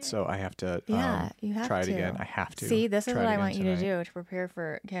tonight, so I have to you have try it to. again. I have to. See, this is what I want you to tonight. do to prepare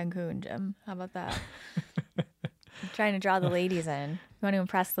for Cancun, Jim. How about that? I'm trying to draw the ladies in. You want to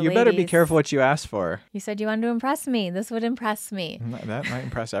impress the ladies. You better be careful what you ask for. You said you wanted to impress me. This would impress me. That might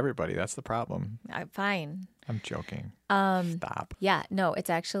impress everybody. That's the problem. Fine. I'm joking. Stop. Yeah, no,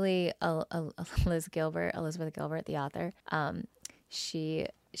 it's actually Elizabeth Gilbert, the author. She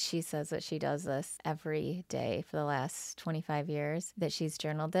says that she does this every day for the last 25 years, that she's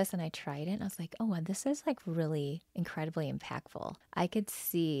journaled this, and I tried it and I was like, oh, this is like really incredibly impactful. I could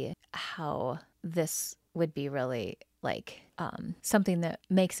see how this would be really like something that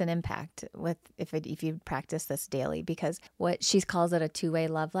makes an impact if you practice this daily, because what she calls it a two-way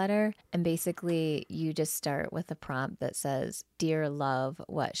love letter. And basically you just start with a prompt that says, "Dear love,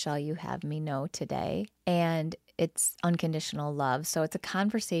 what shall you have me know today?" And it's unconditional love. So it's a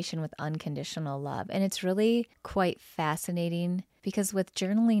conversation with unconditional love. And it's really quite fascinating because with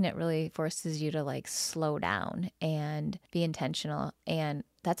journaling, it really forces you to like slow down and be intentional. And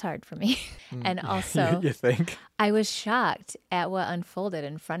that's hard for me. And also, you think? I was shocked at what unfolded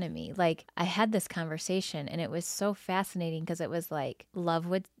in front of me. Like I had this conversation and it was so fascinating because it was like love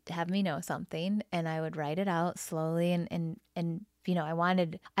would have me know something and I would write it out slowly and you know,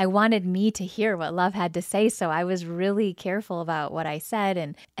 I wanted me to hear what love had to say. So I was really careful about what I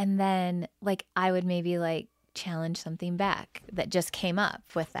said. And then like I would maybe like challenge something back that just came up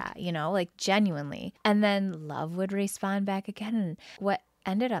with that, you know, like genuinely. And then love would respond back again. And what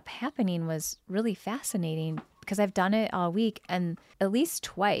ended up happening was really fascinating because I've done it all week and at least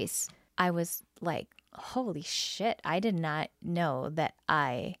twice I was like, holy shit, I did not know that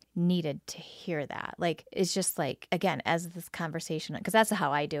I needed to hear that. Like, it's just like, again, as this conversation, because that's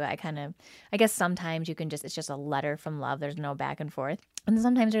how I do it. I guess sometimes you can just, it's just a letter from love. There's no back and forth. And then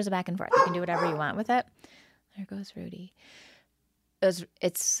sometimes there's a back and forth. You can do whatever you want with it. There goes Rudy.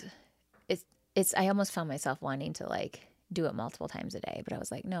 It's I almost found myself wanting to like do it multiple times a day, but I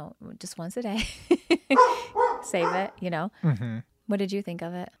was like, no, just once a day. Save it, you know? Mm-hmm. What did you think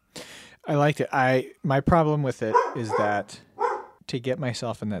of it? I liked it. My problem with it is that to get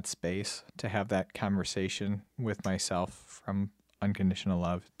myself in that space, to have that conversation with myself from unconditional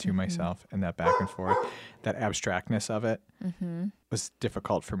love to myself and that back and forth, that abstractness of it was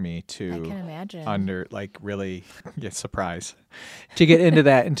difficult for me to I can imagine. Really get surprised to get into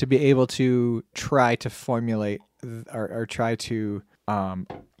that and to be able to try to formulate or try to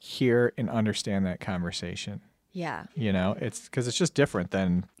hear and understand that conversation. Yeah. You know, it's because it's just different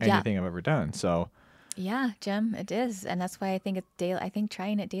than anything I've ever done. So yeah, Jim, it is. And that's why I think it's daily. I think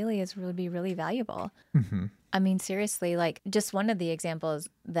trying it daily is really valuable. Mm-hmm. I mean, seriously, like just one of the examples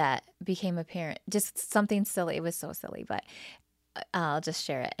that became apparent, just something silly. It was so silly, but I'll just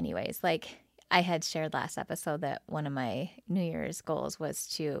share it anyways. Like I had shared last episode that one of my New Year's goals was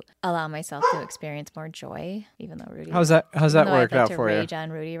to allow myself to experience more joy, even though Rudy. How's that worked out for you? Rage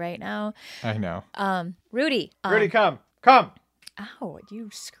on Rudy right now. I know. Rudy. Rudy, come. Ow! You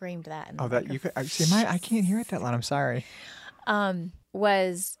screamed that. In Oh, the that you could. I can't hear it that loud. I'm sorry.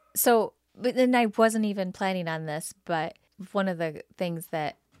 Was so. But then I wasn't even planning on this, but one of the things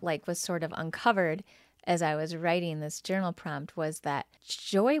that like was sort of uncovered as I was writing this journal prompt was that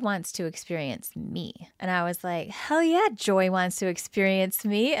Joy wants to experience me. And I was like, hell yeah, Joy wants to experience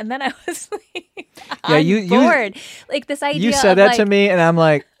me. And then I was like, I'm bored. Like this idea you said of, that like, to me and I'm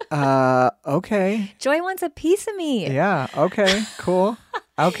like, okay. Joy wants a piece of me. Yeah. Okay. Cool.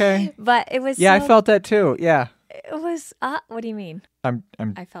 Okay. But it was I felt that too. Yeah. It was, what do you mean?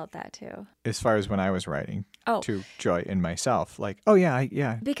 I felt that too. As far as when I was writing Oh. to Joy in myself, like, oh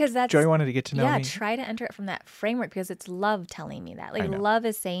yeah, because that's Joy wanted to get to know me. Yeah, try to enter it from that framework because it's love telling me that. Like love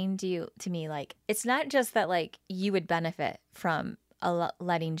is saying to me, like, it's not just that like you would benefit from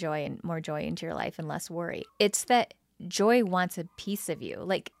letting joy and more joy into your life and less worry. It's that Joy wants a piece of you.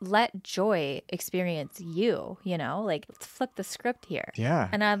 Like, let Joy experience you, you know? Like, let's flip the script here. Yeah.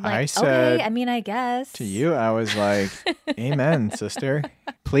 And I'm like, okay, I mean, I guess. To you, I was like, amen, sister.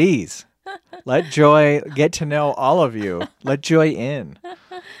 Please. Let Joy get to know all of you. Let Joy in.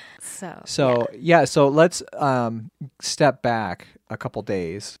 So let's step back a couple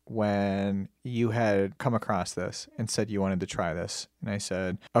days when you had come across this and said you wanted to try this. And I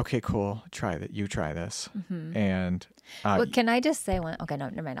said, okay, cool. Try that. You try this. Mm-hmm. And well, can I just say one? Okay, no,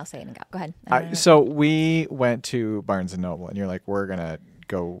 never mind. I'll say it and go. Go ahead. So we went to Barnes & Noble and you're like, we're going to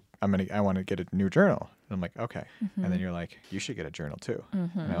go. I want to get a new journal. And I'm like, okay. Mm-hmm. And then you're like, you should get a journal too.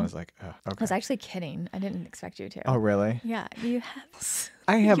 Mm-hmm. And I was like, oh, okay. I was actually kidding. I didn't expect you to. Oh, really? Yeah. You have.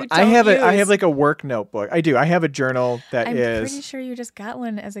 I have like a work notebook. I do. I have a journal that I'm pretty sure you just got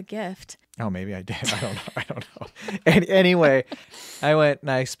one as a gift. Oh, maybe I did. I don't know. And anyway, I went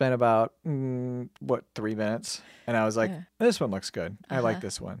and I spent about 3 minutes, and I was like, this one looks good. I like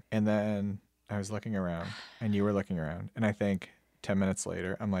this one. And then I was looking around, and you were looking around, and I think 10 minutes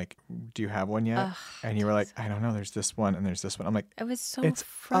later, I'm like, do you have one yet? And you were like, I don't know. There's this one and there's this one. I'm like, it was so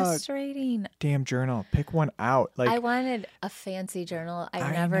frustrating. Damn journal. Pick one out. Like, I wanted a fancy journal.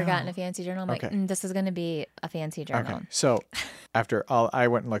 I've never gotten a fancy journal. I'm like, this is going to be a fancy journal. Okay. So after all, I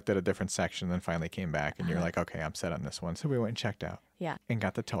went and looked at a different section, then finally came back and you're like, okay, I'm set on this one. So we went and checked out. Yeah. And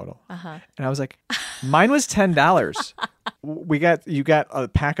got the total. And I was like, mine was $10. You got a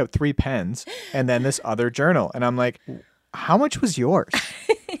pack of 3 pens and then this other journal. And I'm like, how much was yours?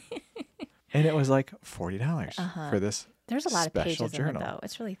 And it was like $40 for this. There's a lot of pages journal. in it, though.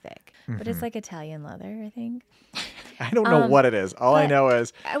 It's really thick. But it's like Italian leather, I think. I don't know what it is. All I but know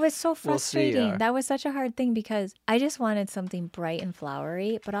is it was so we'll see. frustrating. That was such a hard thing because I just wanted something bright and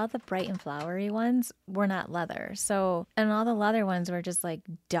flowery, but all the bright and flowery ones were not leather. So, and all the leather ones were just like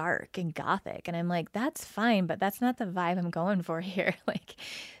dark and gothic. And I'm like, that's fine, but that's not the vibe I'm going for here. Like,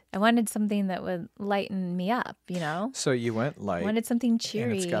 I wanted something that would lighten me up, you know? So you went light. I wanted something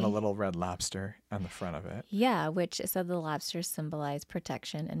cheery. And it's got a little red lobster on the front of it. Yeah, which it said the lobsters symbolize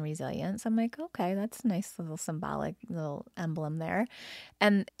protection and resilience. I'm like, okay, that's a nice little symbolic little emblem there.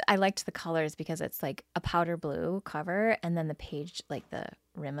 And I liked the colors because it's like a powder blue cover, and then the page, like the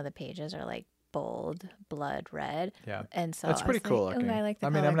rim of the pages are like bold blood red. Yeah. And so it's pretty cool looking. I like the I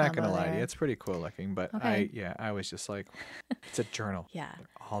mean, color I'm not going to combo lie to there. you. It's pretty cool looking, but Okay. I was just like, it's a journal. Yeah. They're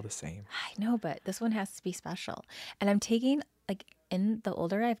all the same. I know, but this one has to be special. And I'm taking, like, in the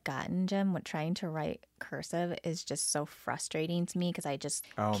older I've gotten, Jim, what trying to write cursive is just so frustrating to me because I just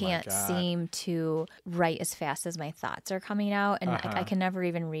Oh my can't God. seem to write as fast as my thoughts are coming out. And I can never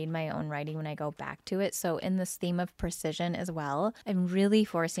even read my own writing when I go back to it. So in this theme of precision as well, I'm really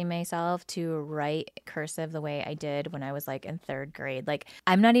forcing myself to write cursive the way I did when I was like in third grade. Like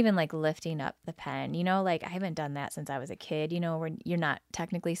I'm not even like lifting up the pen, you know, like I haven't done that since I was a kid, you know, where you're not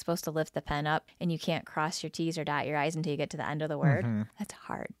technically supposed to lift the pen up and you can't cross your T's or dot your I's until you get to the end of the word. That's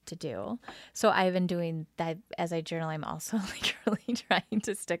hard to do. So I've been doing that as I journal. I'm also like really trying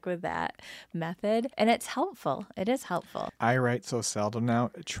to stick with that method. And it's helpful. It is helpful. I write so seldom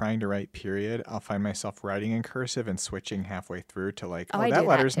now, trying to write period. I'll find myself writing in cursive and switching halfway through to like, I do that that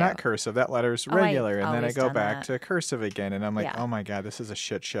letter's too. not cursive, that letter's I regular. And then I always go done back that. to cursive again. And I'm like, Yeah. oh my God, this is a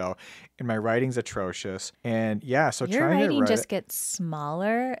shit show. And my writing's atrocious. And yeah, so Your trying to writing write just gets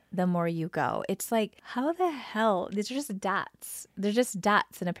smaller the more you go. It's like, how the hell? These are just dots. They're just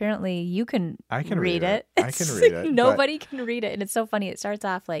dots. And apparently you can I can read it. I can read it. Nobody can read it. And it's so funny. It starts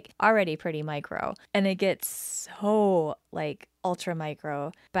off like already pretty micro and it gets so like ultra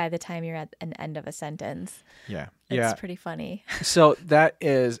micro by the time you're at an end of a sentence. Yeah. It's pretty funny. So that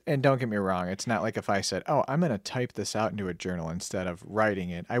is, and don't get me wrong, it's not like if I said, oh, I'm going to type this out into a journal instead of writing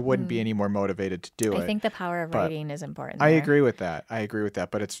it, I wouldn't be any more motivated to do it. I think the power of But writing is important. I there. agree with that.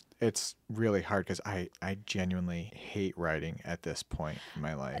 But it's really hard because I genuinely hate writing at this point in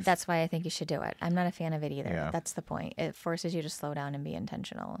my life. That's why I think you should do it. I'm not a fan of it either. Yeah. That's the point. It forces you to slow down and be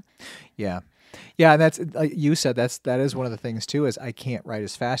intentional. Yeah. Yeah, and that's like you said, that is one of the things too, is I can't write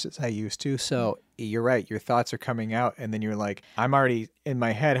as fast as I used to. So you're right, your thoughts are coming out and then you're like, I'm already in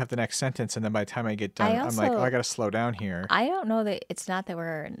my head have the next sentence, and then by the time I get done, I'm like, oh, I gotta slow down here. I don't know that it's not that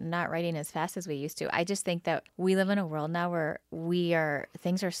we're not writing as fast as we used to. I just think that we live in a world now where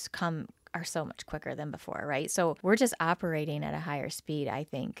things are so much quicker than before, right? So we're just operating at a higher speed, I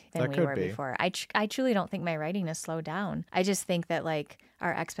think, than we were before. I truly don't think my writing has slowed down. I just think that like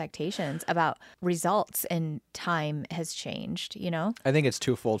our expectations about results and time has changed, you know? I think it's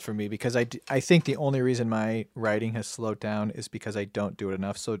twofold for me because I think the only reason my writing has slowed down is because I don't do it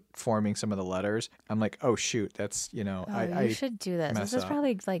enough. So forming some of the letters, I'm like, oh shoot, that's, you know, you should do this. This is up.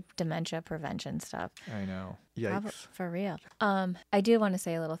 probably like dementia prevention stuff. I know. Yikes. For real. I do want to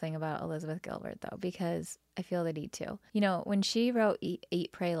say a little thing about Elizabeth Gilbert though, because I feel the need to. You know, when she wrote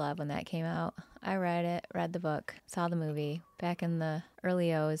Eat, Pray, Love, when that came out, I read the book, saw the movie back in the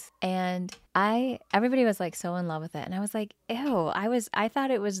early O's, and everybody was like so in love with it. And I was like, ew, I thought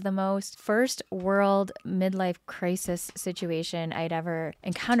it was the most first world midlife crisis situation I'd ever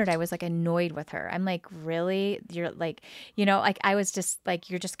encountered. I was like annoyed with her. I'm like, really? You're like, you know, like I was just like,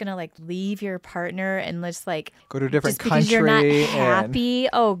 you're just gonna like leave your partner and just like go to a different just country. Because you're not happy.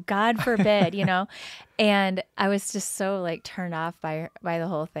 Oh, God forbid, you know? And I was just so like turned off by the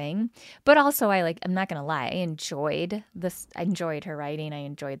whole thing. But also I'm not gonna lie, I enjoyed her writing, I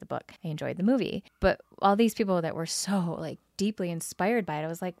enjoyed the book, I enjoyed the movie. But all these people that were so like deeply inspired by it, I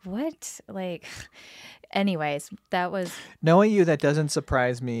was like, what? Like anyways, that was knowing you, that doesn't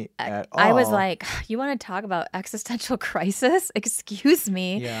surprise me at all. I was like, you want to talk about existential crisis? Excuse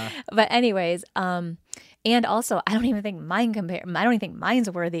me. Yeah. But anyways, and also, I don't even think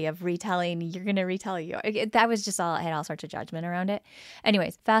mine's worthy of retelling. You're going to retell that was just I had all sorts of judgment around it.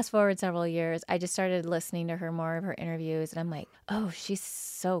 Anyways, fast forward several years, I just started listening to more of her interviews, and I'm like, oh, she's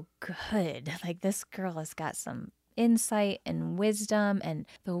so good. Like, this girl has got some insight and wisdom, and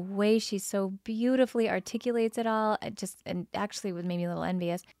the way she so beautifully articulates it all, and actually made me a little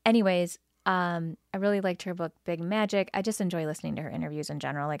envious. Anyways, I really liked her book, Big Magic. I just enjoy listening to her interviews in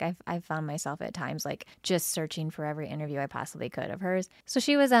general. Like I've found myself at times like just searching for every interview I possibly could of hers. So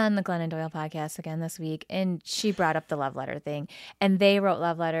she was on the Glennon Doyle podcast again this week, and she brought up the love letter thing, and they wrote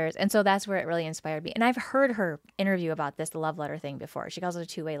love letters. And so that's where it really inspired me. And I've heard her interview about this love letter thing before. She calls it a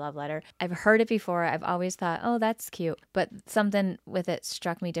two-way love letter. I've heard it before. I've always thought, oh, that's cute. But something with it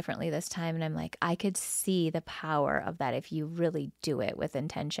struck me differently this time. And I'm like, I could see the power of that if you really do it with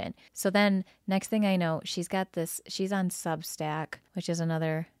intention. So then next thing I know, she's on Substack, which is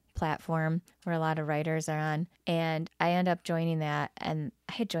another platform where a lot of writers are on. And I end up joining that. And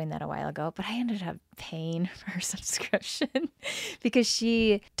I had joined that a while ago, but I ended up paying for her subscription because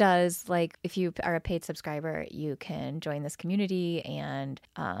she does, like, if you are a paid subscriber, you can join this community, and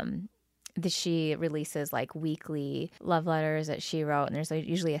she releases like weekly love letters that she wrote, and there's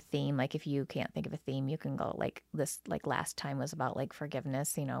usually a theme. Like if you can't think of a theme, you can go like this. Like last time was about like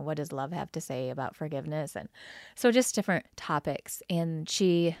forgiveness. What does love have to say about forgiveness? And so just different topics. And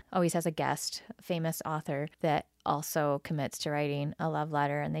she always has a guest, a famous author that also commits to writing a love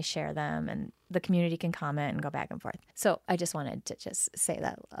letter, and they share them, and the community can comment and go back and forth. So I just wanted to just say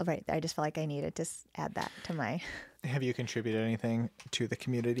that right there. I just felt like I needed to add that to my. Have you contributed anything to the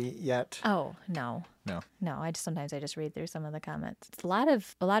community yet? Oh, no. No. Sometimes I just read through some of the comments. It's a lot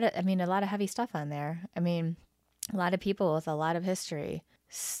of heavy stuff on there. I mean, a lot of people with a lot of history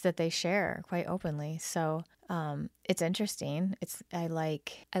that they share quite openly. So it's interesting. I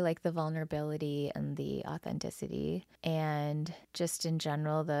like the vulnerability and the authenticity, and just in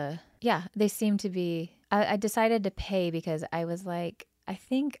general, they seem to be, I decided to pay because I was like, I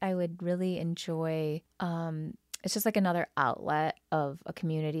think I would really enjoy, it's just like another outlet of a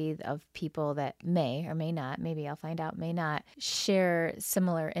community of people that may or may not, maybe I'll find out, may not share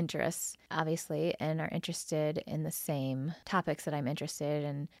similar interests, obviously, and are interested in the same topics that I'm interested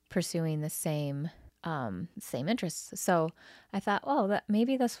in, pursuing the same interests. So I thought, that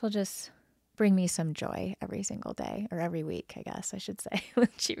maybe this will just bring me some joy every single day, or every week, I guess I should say, when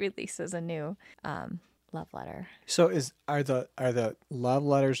she releases a new love letter. So are the love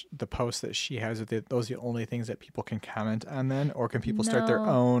letters, the posts that she has, those the only things that people can comment on then, or can people start their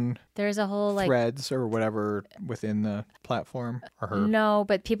own? There's a whole threads or whatever within the platform, or her? No,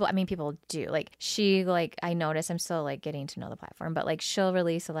 but people do. Like she, I notice, I'm still like getting to know the platform, but like she'll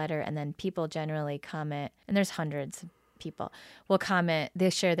release a letter, and then people generally comment, and there's hundreds. People will comment,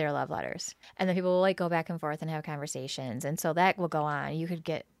 they share their love letters, and then people will like go back and forth and have conversations, and so that will go on. You could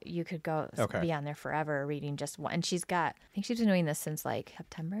go be on there forever reading just one. And I think she's been doing this since like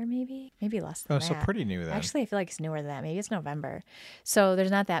September, maybe less than that. So pretty new then. Actually, I feel like it's newer than that. Maybe it's November. So there's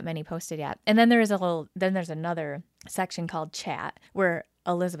not that many posted yet. And then there's another section called chat, where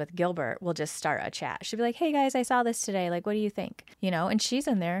Elizabeth Gilbert will just start a chat. She'll be like, hey guys, I saw this today. Like, what do you think? And she's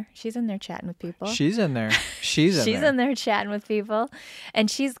in there chatting with people. She's in there chatting with people. And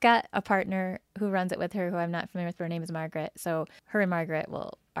she's got a partner who runs it with her, who I'm not familiar with, but her name is Margaret. So her and Margaret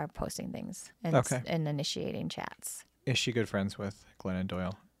are posting things and initiating chats. Is she good friends with Glennon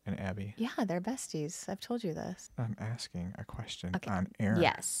Doyle and Abby? Yeah, they're besties. I've told you this. I'm asking a question on air.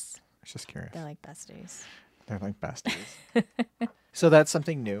 Yes. I was just curious. They're like besties. So that's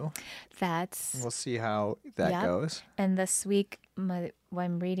something new. We'll see how that goes. And this week,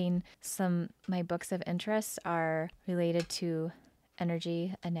 I'm reading my books of interest are related to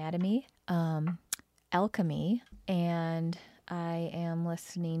energy anatomy, alchemy, and I am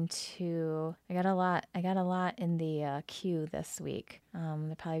listening to. I got a lot in the queue this week.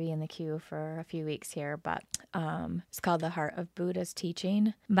 They'll probably be in the queue for a few weeks here, but it's called The Heart of Buddha's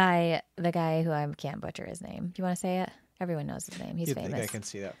Teaching by the guy who I can't butcher his name. Do you want to say it? Everyone knows his name. He's famous. Think I can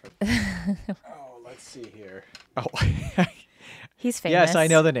see that. Let's see here. Oh, he's famous. Yes, I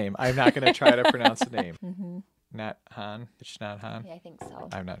know the name. I'm not going to try to pronounce the name. Mm-hmm. Nat Han. It's not Han. Yeah, I think so.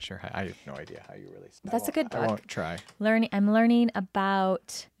 I'm not sure. I have no idea how you really. That's a good book. I won't try. I'm learning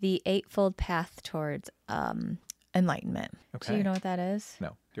about the Eightfold Path towards enlightenment. Okay. Do you know what that is? No.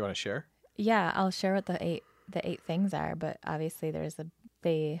 Do you want to share? Yeah, I'll share what the eight things are. But obviously,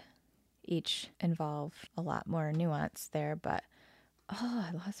 they each involve a lot more nuance there. But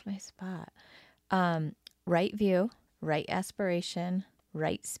I lost my spot. Right view, right aspiration,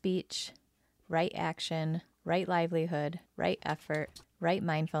 right speech, right action, right livelihood, right effort, right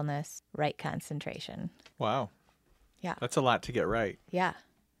mindfulness, right concentration. Wow. Yeah. That's a lot to get right. Yeah.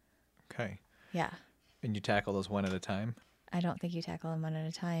 Okay. Yeah. And you tackle those one at a time? I don't think you tackle them one at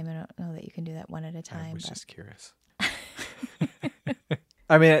a time. I don't know that you can do that one at a time. I was just curious.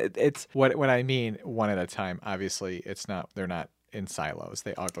 I mean, it's what I mean one at a time. Obviously, they're not in silos.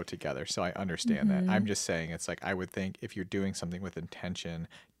 They all go together. So I understand that. I'm just saying it's like I would think if you're doing something with intention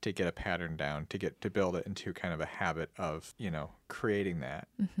to get a pattern down, to build it into kind of a habit of, creating that,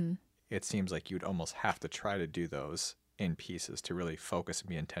 it seems like you'd almost have to try to do those in pieces to really focus and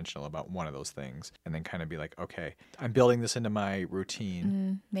be intentional about one of those things, and then kind of be like, okay, I'm building this into my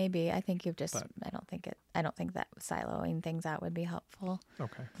routine. Maybe. I think I don't think that siloing things out would be helpful.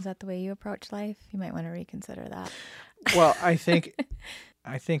 Okay. Is that the way you approach life? You might want to reconsider that. Well, I think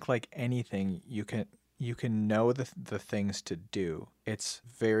like anything, you can know the things to do. It's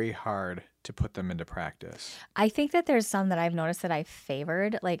very hard to put them into practice. I think that there's some that I've noticed that I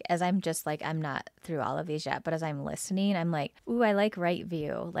favored, like as I'm just like, I'm not through all of these yet, but as I'm listening, I'm like, ooh, I like right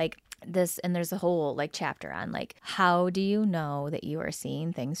view. Like this, and there's a whole like chapter on like, how do you know that you are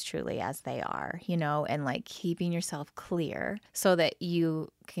seeing things truly as they are, and like keeping yourself clear so that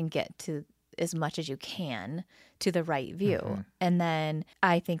you can get to as much as you can to the right view. And then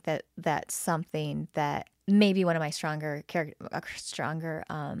I think that that's something that maybe one of my stronger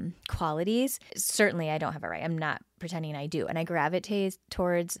qualities. Certainly I don't have it right. I'm not pretending I do. And I gravitate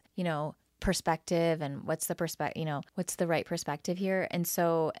towards, perspective and what's the right perspective here. And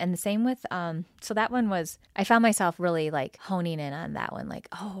the same with, so that one was, I found myself really like honing in on that one. Like,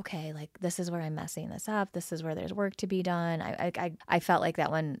 oh, okay. Like this is where I'm messing this up. This is where there's work to be done. I felt like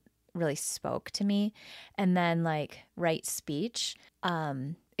that one really spoke to me. And then like right speech,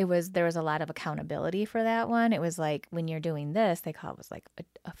 there was a lot of accountability for that one. It was like when you're doing this, they call it was like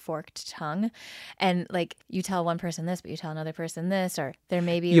a forked tongue, and like you tell one person this, but you tell another person this, or there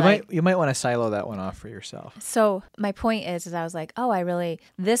may be you might want to silo that one off for yourself. So my point is I was like, oh,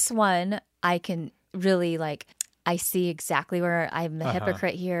 this one I can really like. I see exactly where I'm the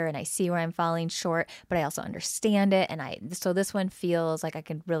hypocrite here, and I see where I'm falling short, but I also understand it. And so this one feels like I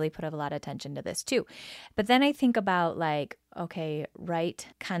can really put a lot of attention to this too. But then I think about like, okay, right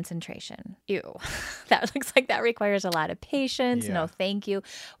concentration. Ew. That looks like that requires a lot of patience. Yeah. No, thank you.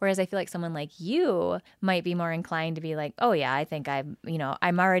 Whereas I feel like someone like you might be more inclined to be like, oh yeah, I think I'm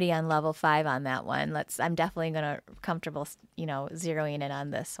already on level 5 on that one. I'm definitely going to comfortable, zeroing in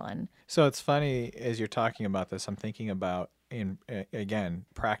on this one. So it's funny as you're talking about this, I'm thinking about again,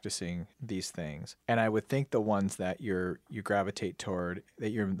 practicing these things. And I would think the ones that you gravitate toward,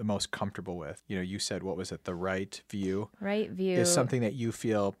 that you're the most comfortable with, you said, what was it? The right view? Right view. Is something that you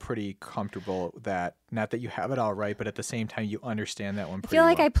feel pretty comfortable that, not that you have it all right, but at the same time, you understand that one pretty well.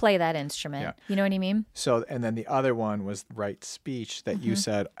 I feel like I play that instrument. Yeah. You know what I mean? So, and then the other one was right speech that you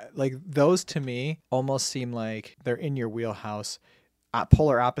said, like those to me almost seem like they're in your wheelhouse.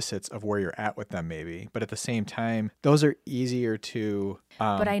 Polar opposites of where you're at with them, maybe, but at the same time, those are easier to.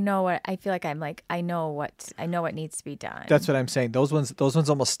 But I know what I feel like. I'm like I know what needs to be done. That's what I'm saying. Those ones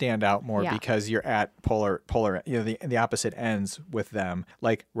almost stand out more because you're at polar. The opposite ends with them.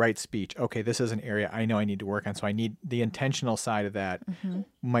 Like right speech. Okay, this is an area I know I need to work on. So I need the intentional side of that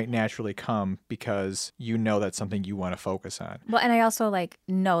might naturally come because that's something you want to focus on. Well, and I also like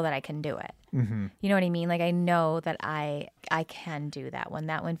know that I can do it. Mm-hmm. You know what I mean? Like I know that I can do that one.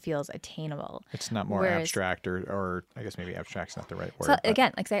 That one feels attainable. It's not more abstract or I guess maybe abstract's not the right word. So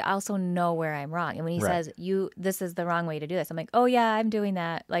again, like I also know where I'm wrong. And when he says this is the wrong way to do this, I'm like, oh yeah, I'm doing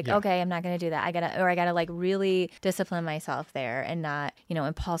that. Like, okay, I'm not going to do that. I gotta like really discipline myself there and not,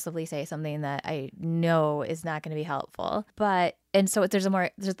 impulsively say something that I know is not going to be helpful. And so there's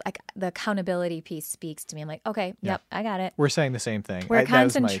like the accountability piece speaks to me. I'm like, okay, yep, I got it. We're saying the same thing. Where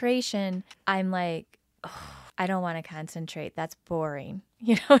concentration, I'm like, I don't want to concentrate. That's boring.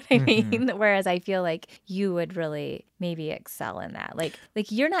 You know what I mean? Whereas I feel like you would really maybe excel in that. Like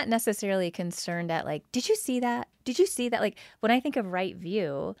you're not necessarily concerned at like, did you see that? Did you see that? Like when I think of right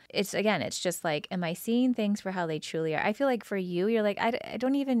view, it's just like, am I seeing things for how they truly are? I feel like for you, you're like,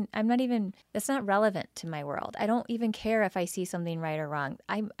 that's not relevant to my world. I don't even care if I see something right or wrong.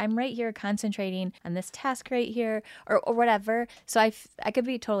 I'm right here concentrating on this task right here or whatever. So I could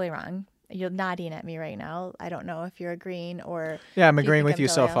be totally wrong. You're nodding at me right now. I don't know if you're agreeing or... Yeah, I'm agreeing with you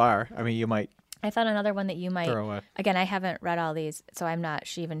so far. I mean, you might... I thought another one that you might... Again, I haven't read all these, so I'm not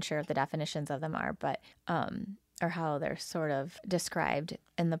even sure if the definitions of them are, but... or how they're sort of described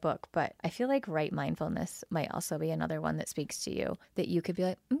in the book. But I feel like right mindfulness might also be another one that speaks to you. That you could be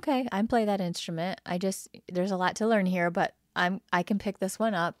like, okay, I play that instrument. There's a lot to learn here, but I can pick this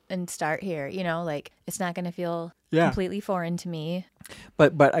one up and start here. Like it's not going to feel completely foreign to me.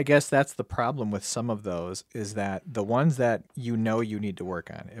 But I guess that's the problem with some of those is that the ones that you need to work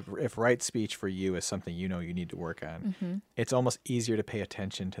on. If right speech for you is something you need to work on, it's almost easier to pay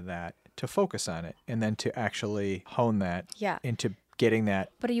attention to that, to focus on it, and then to actually hone that into getting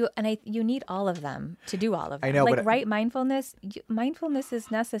that. But you need all of them to do all of them. I know, like but right mindfulness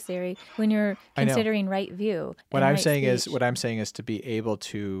is necessary when you're considering right view. What and I'm right saying speech. is to be able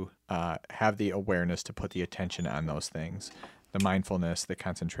to have the awareness to put the attention on those things. The mindfulness, the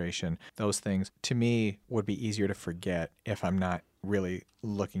concentration, those things to me would be easier to forget if I'm not really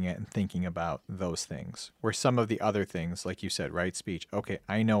looking at and thinking about those things. Where some of the other things, like you said, right speech, okay,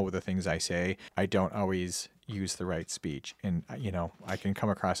 I know the things I say, I don't always use the right speech, and I can come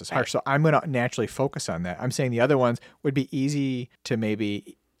across as harsh. So I'm going to naturally focus on that. I'm saying the other ones would be easy to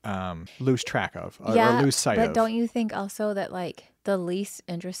maybe lose track of or lose sight of. But don't you think also that like the least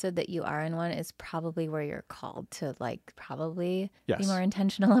interested that you are in one is probably where you're called to like probably be more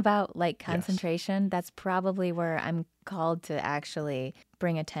intentional about, like concentration? That's probably where I'm called to actually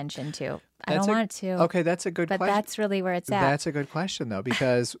bring attention to. I don't want to. Okay, that's a good question. But that's really where it's at. That's a good question though,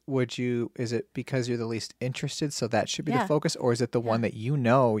 because is it because you're the least interested, so that should be the focus, or is it the one that you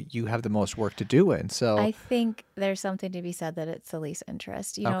have the most work to do in? So I think there's something to be said that it's the least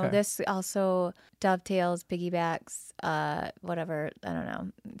interest. This also dovetails, piggybacks, whatever. I don't know.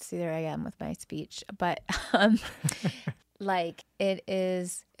 See, there I am with my speech, but like it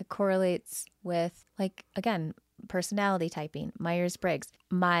correlates with, like, again, personality typing, Myers-Briggs.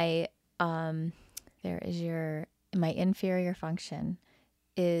 My inferior function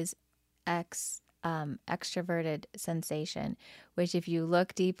is extroverted sensation, which if you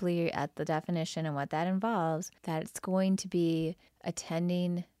look deeply at the definition and what that involves, that it's going to be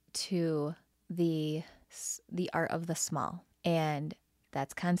attending to the art of the small, and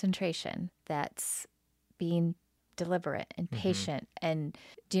that's concentration, that's being deliberate and patient, and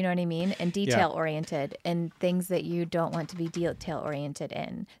do you know what I mean? And detail oriented, and things that you don't want to be detail oriented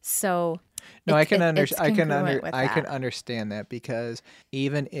in. So no, I can understand that, because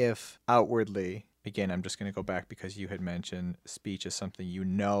even if outwardly, again, I'm just going to go back because you had mentioned speech is something you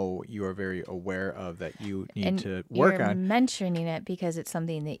are very aware of that you need to work on. You're mentioning it because it's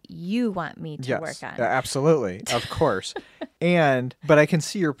something that you want me to work on. Absolutely, of course. But I can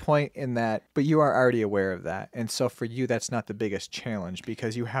see your point in that, but you are already aware of that. And so for you, that's not the biggest challenge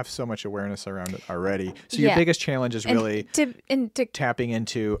because you have so much awareness around it already. So your biggest challenge is really tapping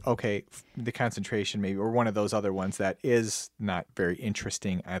into, the concentration maybe, or one of those other ones that is not very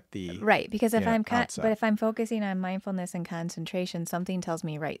interesting at the right. Because if outset. if I'm focusing on mindfulness and concentration, something tells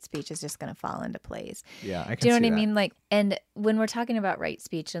me right speech is just going to fall into place. Yeah, I can see that. Do you know what I mean? Like, and when we're talking about right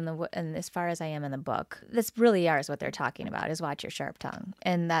speech, and as far as I am in the book, this really is what they're talking about, is watch your sharp tongue,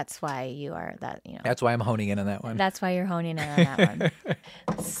 and that's why you are that. That's why I'm honing in on that one. That's why you're honing in on that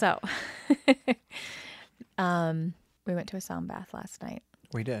one. So, we went to a sound bath last night.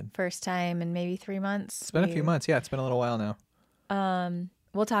 We did. First time in maybe 3 months. It's been a few months. Yeah, it's been a little while now.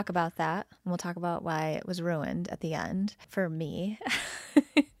 We'll talk about that. And we'll talk about why it was ruined at the end for me.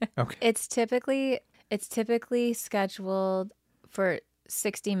 Okay. It's typically scheduled for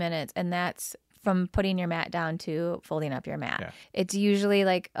 60 minutes, and that's from putting your mat down to folding up your mat. Yeah. It's usually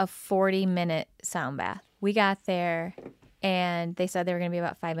like a 40-minute sound bath. We got there, and they said they were going to be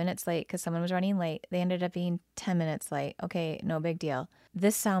about 5 minutes late because someone was running late. They ended up being 10 minutes late. Okay, no big deal.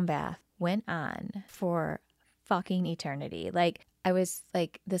 This sound bath went on for fucking eternity. Like, I was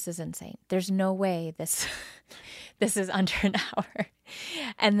like, this is insane. There's no way this is under an hour.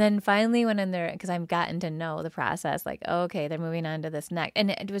 And then finally went in there because I've gotten to know the process. Like, okay, they're moving on to this next.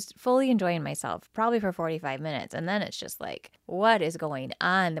 And it was fully enjoying myself, probably for 45 minutes. And then it's just like, what is going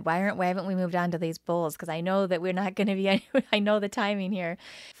on? Why haven't we moved on to these bowls? Because I know that we're not going to be, I know the timing here.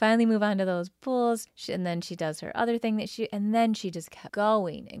 Finally move on to those bowls. And then she does her other thing and then she just kept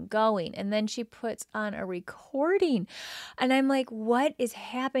going and going. And then she puts on a recording. And I'm like, what is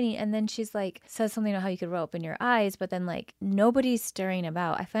happening? And then she's like, says something about how you could open your eyes, but then like nobody's stirring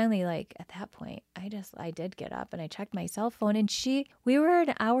about. I finally, like, at that point, I did get up and I checked my cell phone, and we were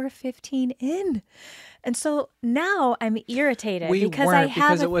an hour 15 in. And so now I'm irritated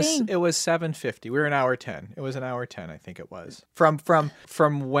because it was 7:50. We were an hour 10. It was an hour 10, I think it was. From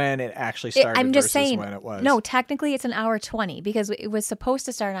when it actually started. I'm just saying, when it was. No, technically it's an hour 20 because it was supposed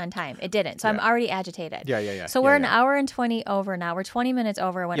to start on time. It didn't. So I'm already agitated. Yeah. So we're an hour and 20 over now. We're 20 minutes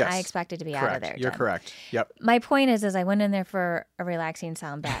over when I expected to be correct. out of there. You're correct. Yep. My point is I went in there for a relaxing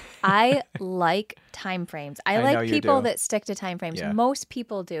sound bath. I like time frames. I like people that stick to time frames. Yeah. Most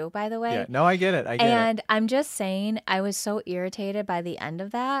people do, by the way. Yeah. No, I get it. And I'm just saying, I was so irritated by the end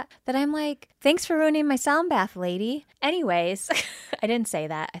of that I'm like, thanks for ruining my sound bath, lady. Anyways, I didn't say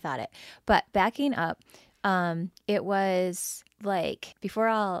that. I thought it. But backing up, it was like before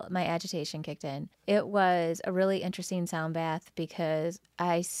all my agitation kicked in, it was a really interesting sound bath because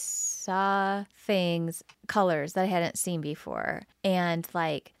I saw things, colors that I hadn't seen before. And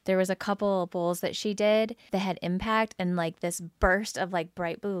like there was a couple bowls that she did that had impact, and like this burst of like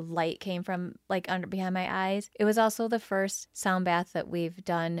bright blue light came from like under behind my eyes. It was also the first sound bath that we've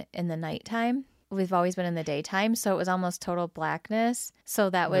done in the nighttime. We've always been in the daytime, so it was almost total blackness. So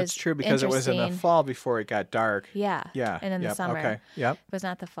that's true, because it was in the fall before it got dark. Yeah. Yeah. And in the summer. Okay. Yep. It was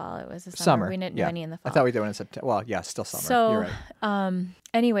not the fall. It was the summer. Summer. We didn't do any in the fall. I thought we did one in September. Well, yeah, still summer. So, you're right.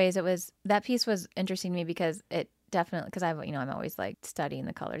 Anyways, that piece was interesting to me because it definitely, because I'm always like studying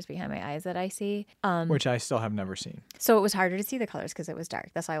the colors behind my eyes that I see. Which I still have never seen. So it was harder to see the colors because it was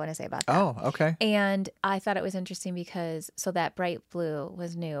dark. That's all I want to say about that. Oh, okay. And I thought it was interesting because, so that bright blue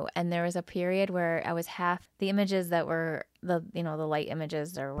was new. And there was a period where I was the images that were the light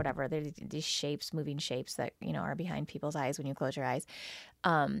images or whatever, these shapes, moving shapes that, are behind people's eyes when you close your eyes.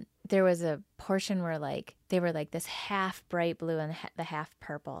 There was a portion where like they were like this half bright blue and the half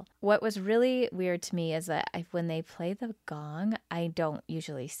purple. What was really weird to me is that when they play the gong, I don't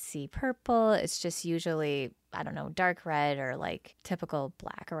usually see purple. It's just usually, I don't know, dark red or like typical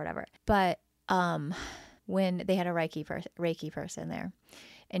black or whatever. But when they had a Reiki person there,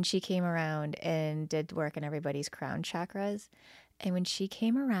 and she came around and did work in everybody's crown chakras, and when she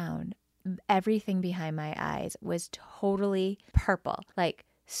came around, everything behind my eyes was totally purple, like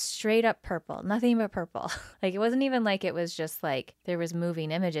straight up purple, nothing but purple. Like it wasn't even like it was just like there was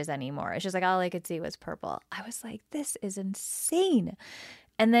moving images anymore. It's just like all I could see was purple. I was like, this is insane.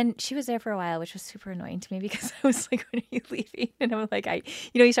 And then she was there for a while, which was super annoying to me because I was like, when are you leaving? And I'm like,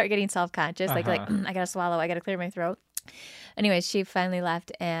 you start getting self-conscious, like I gotta swallow, I gotta clear my throat. Anyways, she finally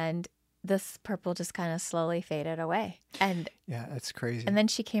left, and this purple just kind of slowly faded away. And yeah, that's crazy. And then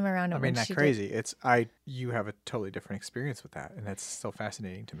she came around. And not crazy. You have a totally different experience with that, and that's so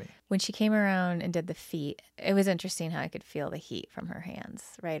fascinating to me. When she came around and did the feet, it was interesting how I could feel the heat from her hands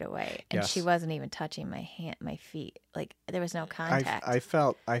right away, and she wasn't even touching my feet. Like there was no contact. I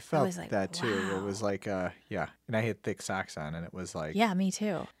felt like, that too. wow. It was like and I had thick socks on, and it was like me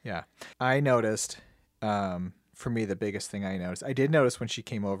too. Yeah, I noticed. For me, the biggest thing I did notice when she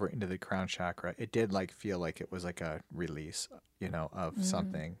came over into the crown chakra, it did like feel like it was like a release, of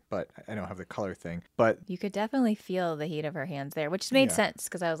something, but I don't have the color thing, but you could definitely feel the heat of her hands there, which made sense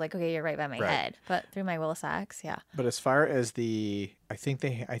because I was like, okay, you're right by my head, but through my wool socks. Yeah. But as far as I think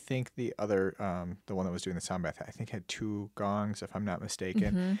the other, the one that was doing the sound bath, I think had 2 gongs, if I'm not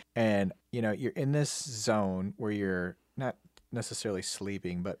mistaken. And, you're in this zone where you're not necessarily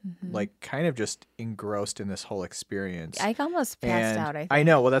sleeping, but like kind of just engrossed in this whole experience. I almost passed out. I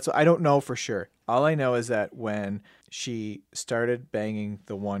know. Well, I don't know for sure. All I know is that when she started banging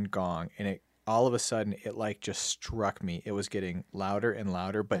the one gong, and it all of a sudden it like just struck me. It was getting louder and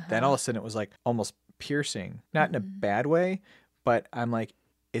louder, but then all of a sudden it was like almost piercing, not in a bad way, but I'm like,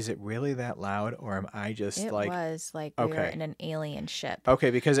 is it really that loud, or am I just it was like we were in an alien ship.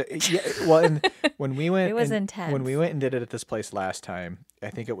 Okay, because when we went, it was intense. When we went and did it at this place last time, I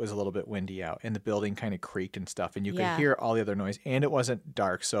think it was a little bit windy out, and the building kind of creaked and stuff, and you could hear all the other noise, and it wasn't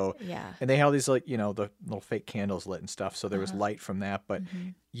dark, so and they had all these like the little fake candles lit and stuff, so there was light from that, but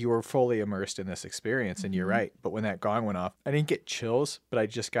you were fully immersed in this experience, and you're right. But when that gong went off, I didn't get chills, but I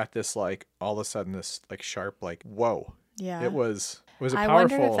just got this like all of a sudden this like sharp like whoa. Yeah, it was a powerful I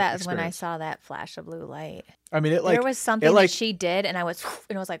wonder if that was experience. when I saw that flash of blue light. I mean, there was something that she did, and I was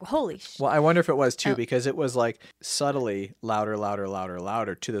like, holy shit. Well, I wonder if it was too, because it was like subtly louder,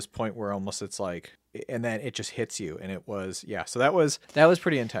 to this point where almost it's like, and then it just hits you, and it was, so that was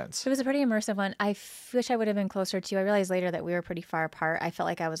pretty intense. It was a pretty immersive one. I wish I would have been closer to you. I realized later that we were pretty far apart. I felt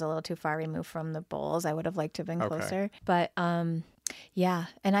like I was a little too far removed from the bowls. I would have liked to have been closer. But and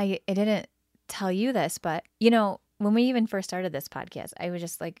I didn't tell you this, but when we even first started this podcast, I was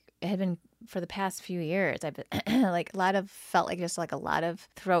just like, it had been for the past few years, I've been like felt like just like a lot of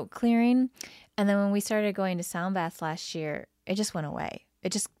throat clearing. And then when we started going to sound baths last year, it just went away.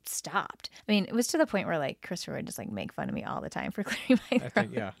 It just stopped. I mean, it was to the point where like Christopher would just like make fun of me all the time for clearing my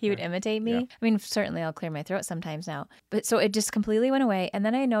throat. He would imitate me. Yeah. I mean, certainly I'll clear my throat sometimes now, but so it just completely went away. And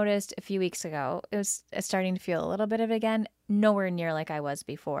then I noticed a few weeks ago, it's starting to feel a little bit of it again, nowhere near like I was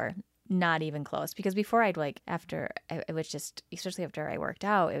before. Not even close, because before I'd like it was just, especially after I worked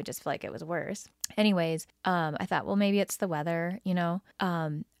out, it would just feel like it was worse. Anyways, I thought, well, maybe it's the weather,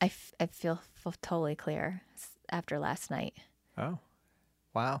 I feel totally clear after last night. Oh,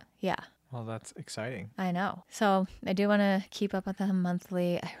 wow. Yeah. Well, that's exciting. I know. So I do want to keep up with them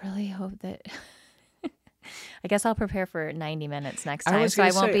monthly. I really hope that I guess I'll prepare for 90 minutes next I time, was so I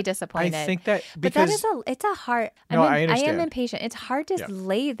gonna won't say, be disappointed. I think that But that because is it's a hard. No, I I am understand. impatient. It's hard to Yeah.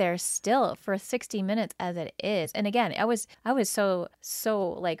 lay there still for 60 minutes as it is. And again, I was so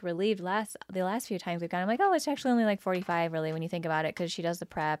like relieved the last few times we've gone. I'm like, oh, it's actually only like 45 really when you think about it, because she does the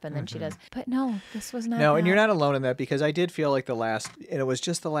prep and then she does. But no, this was not. No, and that. you're not alone in that, because I did feel like and it was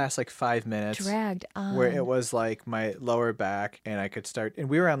just the last like 5 minutes dragged on. where it was like my lower back, and I could start, and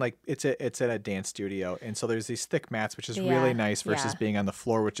we were on like, it's at a dance studio, and so there's these thick mats, which is really nice versus being on the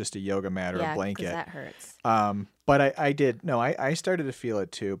floor with just a yoga mat or a blanket. Yeah, that hurts. But I started to feel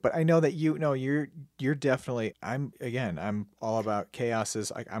it too. But I know that you're definitely, I'm all about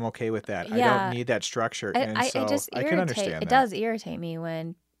chaos. I'm okay with that. Yeah. I don't need that structure. And I can understand that. It does irritate me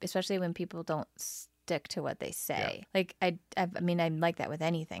especially when people don't stick to what they say. Yeah. Like I mean, I'm like that with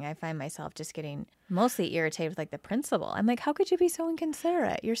anything. I find myself just getting mostly irritated with like the principal. I'm like, how could you be so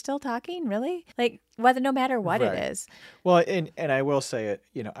inconsiderate? You're still talking, really? Like no matter what it is. Well, and I will say it.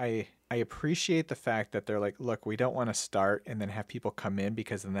 I appreciate the fact that they're like, look, we don't want to start and then have people come in,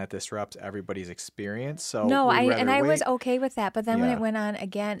 because then that disrupts everybody's experience. So no, I wait. was okay with that, but then when it went on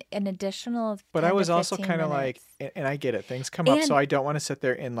again, an additional. But 10 I was to also 15 kind of minutes. like, and I get it, things come up, so I don't want to sit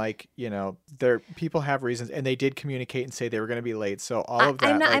there and like, people have reasons, and they did communicate and say they were going to be late. So all of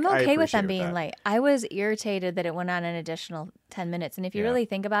that, I'm I okay with them appreciate being that. late. I was irritated that it went on an additional 10 minutes. And if you really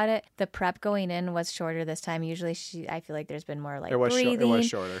think about it, the prep going in was shorter this time. Usually I feel like there's been more like breathing. It was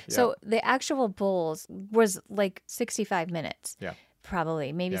shorter. Yeah. So the actual bowls was like 65 minutes. Yeah.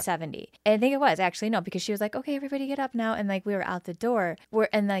 Probably, maybe 70. And I think it was actually, no, because she was like, okay, everybody get up now. And like we were out the door.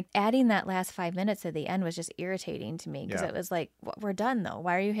 And like adding that last 5 minutes at the end was just irritating to me, because it was like, we're done though.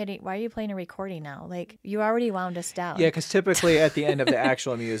 Why are you playing a recording now? Like, you already wound us down. Yeah, because typically at the end of the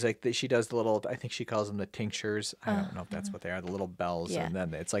actual music, she does the little, I think she calls them the tinctures. I don't know if that's what they are, the little bells. Yeah. And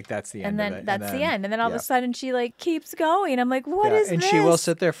then it's like, that's the end of it. And then that's the end. And then all of a sudden she like keeps going. I'm like, what is and this? she will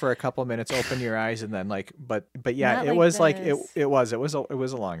sit there for a couple minutes, open your eyes, and then like, but yeah, Not it like was this. like, it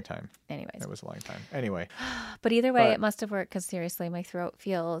was a long time. Anyways. It was a long time. Anyway. But either way, it must have worked, because seriously, my throat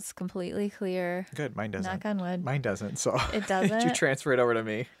feels completely clear. Good. Mine doesn't. Knock on wood. Mine doesn't. So it doesn't. Did you transfer it over to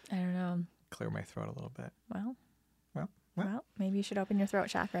me? I don't know. Clear my throat a little bit. Well, maybe you should open your throat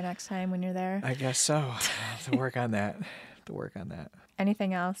chakra next time when you're there. I guess so. I'll have to work on that.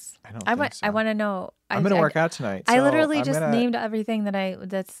 Anything else? I don't think so. I want to know. I'm going to work out tonight. I literally just named everything how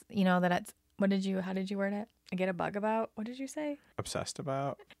did you word it? I get a bug about. What did you say? Obsessed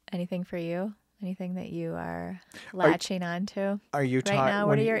about. Anything for you? Anything that you are latching onto? Are you right now?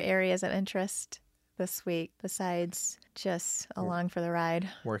 What are your areas of interest this week besides just along for the ride?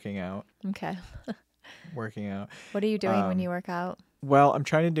 Working out. Okay. Working out. What are you doing when you work out? Well, I'm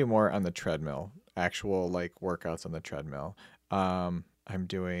trying to do more on the treadmill. Actual like workouts on the treadmill. I'm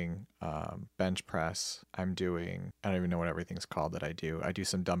doing bench press. I don't even know what everything's called that I do. I do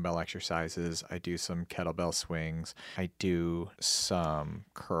some dumbbell exercises. I do some kettlebell swings. I do some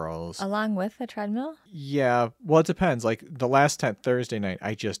curls. Along with the treadmill? Yeah. Well, it depends. Like the last time, Thursday night,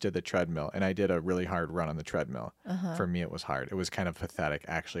 I just did the treadmill, and I did a really hard run on the treadmill. For me, it was hard. It was kind of pathetic,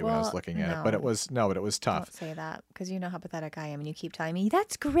 actually, when I was looking at it. But it was tough. Don't say that, because you know how pathetic I am, and you keep telling me,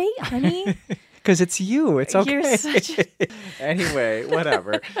 that's great, honey. Because it's you. It's okay. You're such Anyway,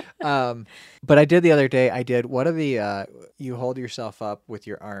 whatever. But I did the other day, what are the, you hold yourself up with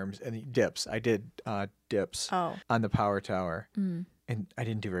your arms and dips. I did dips on the power tower. And I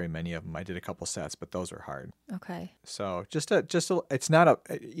didn't do very many of them. I did a couple sets, but those were hard. Okay. So it's not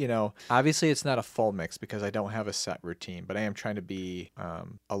obviously it's not a full mix, because I don't have a set routine, but I am trying to be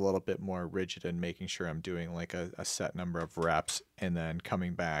a little bit more rigid in making sure I'm doing like a set number of reps, and then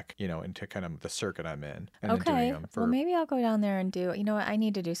coming back, into kind of the circuit I'm in. And okay. Then doing them Well, maybe I'll go down there and I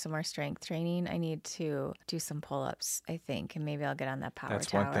need to do some more strength training. I need to do some pull-ups, I think, and maybe I'll get on that power tower.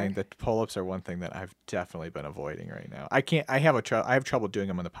 That's one thing. The pull-ups are one thing that I've definitely been avoiding right now. I have trouble doing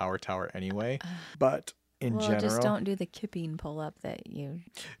them on the power tower anyway, but in general, just don't do the kipping pull-up that you.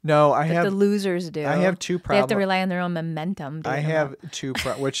 No, the losers do. I have two problems. They have to rely on their own momentum. I have two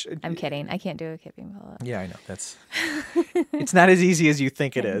which I'm kidding. I can't do a kipping pull-up. Yeah, I know. That's. It's not as easy as you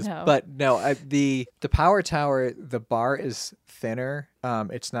think it is. No. But no, the power tower, the bar is thinner.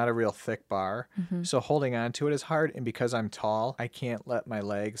 It's not a real thick bar, so holding on to it is hard. And because I'm tall, I can't let my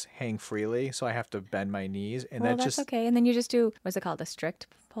legs hang freely, so I have to bend my knees. And that's okay. And then you just do what's it called, a strict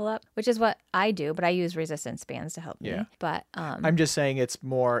pull-up, which is what I do, but I use resistance bands to help me. But I'm just saying it's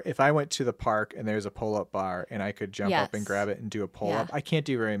more, if I went to the park and there's a pull-up bar and I could jump up and grab it and do a pull-up. I can't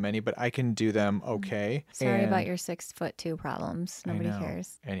do very many, but I can do them okay. Sorry about your 6'2" problems. Nobody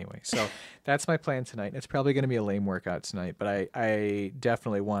cares. Anyway, so that's my plan tonight. It's probably going to be a lame workout tonight, but I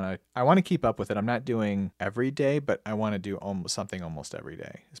definitely I want to keep up with it. I'm not doing every day, but I want to do something almost every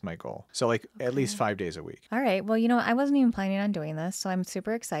day is my goal. So like at least 5 days a week. All right. Well, I wasn't even planning on doing this, so I'm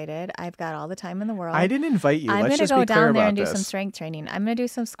super excited. I've got all the time in the world. I didn't invite you. I'm Let's going to just go be clear down there about and do this. some strength training. I'm going to do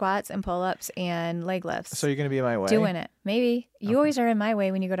some squats and pull-ups and leg lifts. So you're going to be in my way? Doing it. Maybe. You always are in my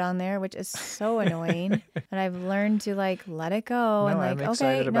way when you go down there, which is so annoying. And I've learned to like let it go and like,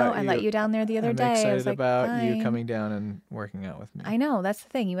 okay, no, I let you down there the other day. I'm excited I was like, about fine. you coming down and working out with me. I know. That's the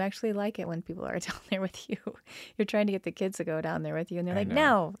thing. You actually like it when people are down there with you. You're trying to get the kids to go down there with you. And they're like,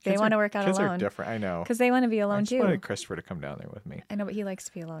 no, they want to work out alone. Kids alone. are different. I know. Because they want to be alone too. I just wanted Christopher to come down there with me. I know, but he likes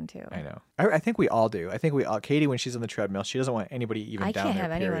to be alone too. I know. I think we all do. I think we all. Katie, when she's on the treadmill, she doesn't want anybody even down there. I can't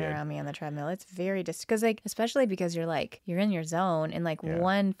have anyone around me on the treadmill. It's very because like, especially because you're in your zone and like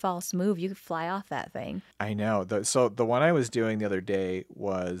one false move, you could fly off that thing. I know. So the one I was doing the other day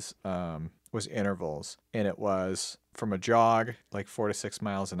was intervals, and it was from a jog like 4 to 6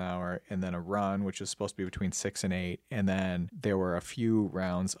 miles an hour, and then a run, which was supposed to be between 6 and 8, and then there were a few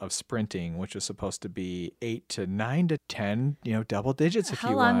rounds of sprinting, which was supposed to be 8 to 9 to 10, double digits if you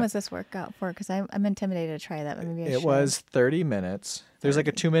want. How long was this workout for? Because I'm intimidated to try that. But maybe I should. It was 30 minutes. There's like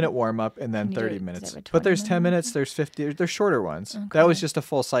a 2-minute warm up and then 30 minutes. But there's 10 minutes, there's 50, there's shorter ones. Okay. That was just a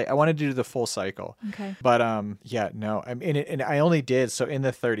full cycle. I wanted to do the full cycle. Okay. But no. I mean, and I only did, so in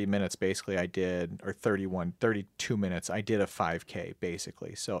the 30 minutes basically I did, or 32 minutes, I did a 5K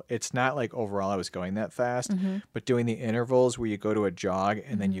basically. So it's not like overall I was going that fast, but doing the intervals where you go to a jog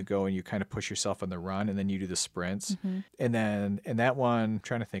and then you go and you kind of push yourself on the run and then you do the sprints. And then in that one, I'm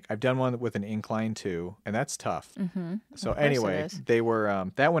trying to think, I've done one with an incline too, and that's tough. So anyway, they were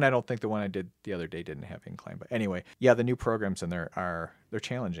that one. I don't think the one I did the other day didn't have incline, but anyway, the new programs in there they're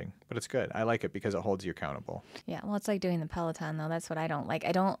challenging, but it's good. I like it because it holds you accountable. Yeah, well, it's like doing the Peloton though. That's what I don't like.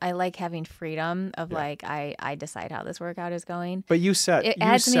 I like having freedom of like I decide how this workout is going. But it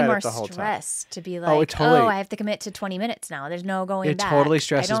adds me more stress to be like, I have to commit to 20 minutes now. There's no going back. It totally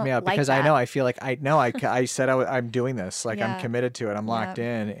stresses me out because I feel like I said I'm doing this. Like I'm committed to it. I'm locked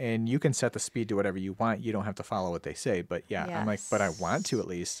in, and you can set the speed to whatever you want. You don't have to follow what they say. But I'm like, but I want to at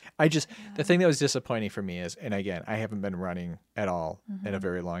least. The thing that was disappointing for me is, and again, I haven't been running at all in a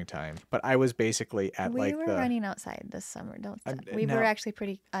very long time, but I was basically at we were running outside this summer. We were actually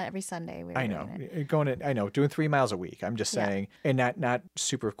pretty every Sunday. We were I know, doing 3 miles a week. I'm just saying, and not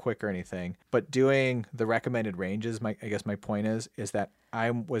super quick or anything, but doing the recommended ranges. I guess my point is that I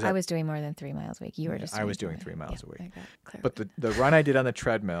was doing more than 3 miles a week. You were just. I was doing 3 miles a week. But the run I did on the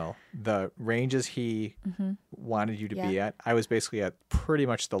treadmill, the ranges he wanted you to be at, I was basically at pretty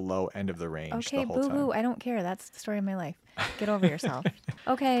much the low end of the range the whole time. Boo. I don't care. That's the story of my life. Get over yourself.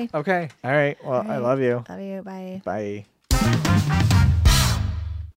 Okay. Okay. All right. Well, I love you. Love you. Bye. Bye.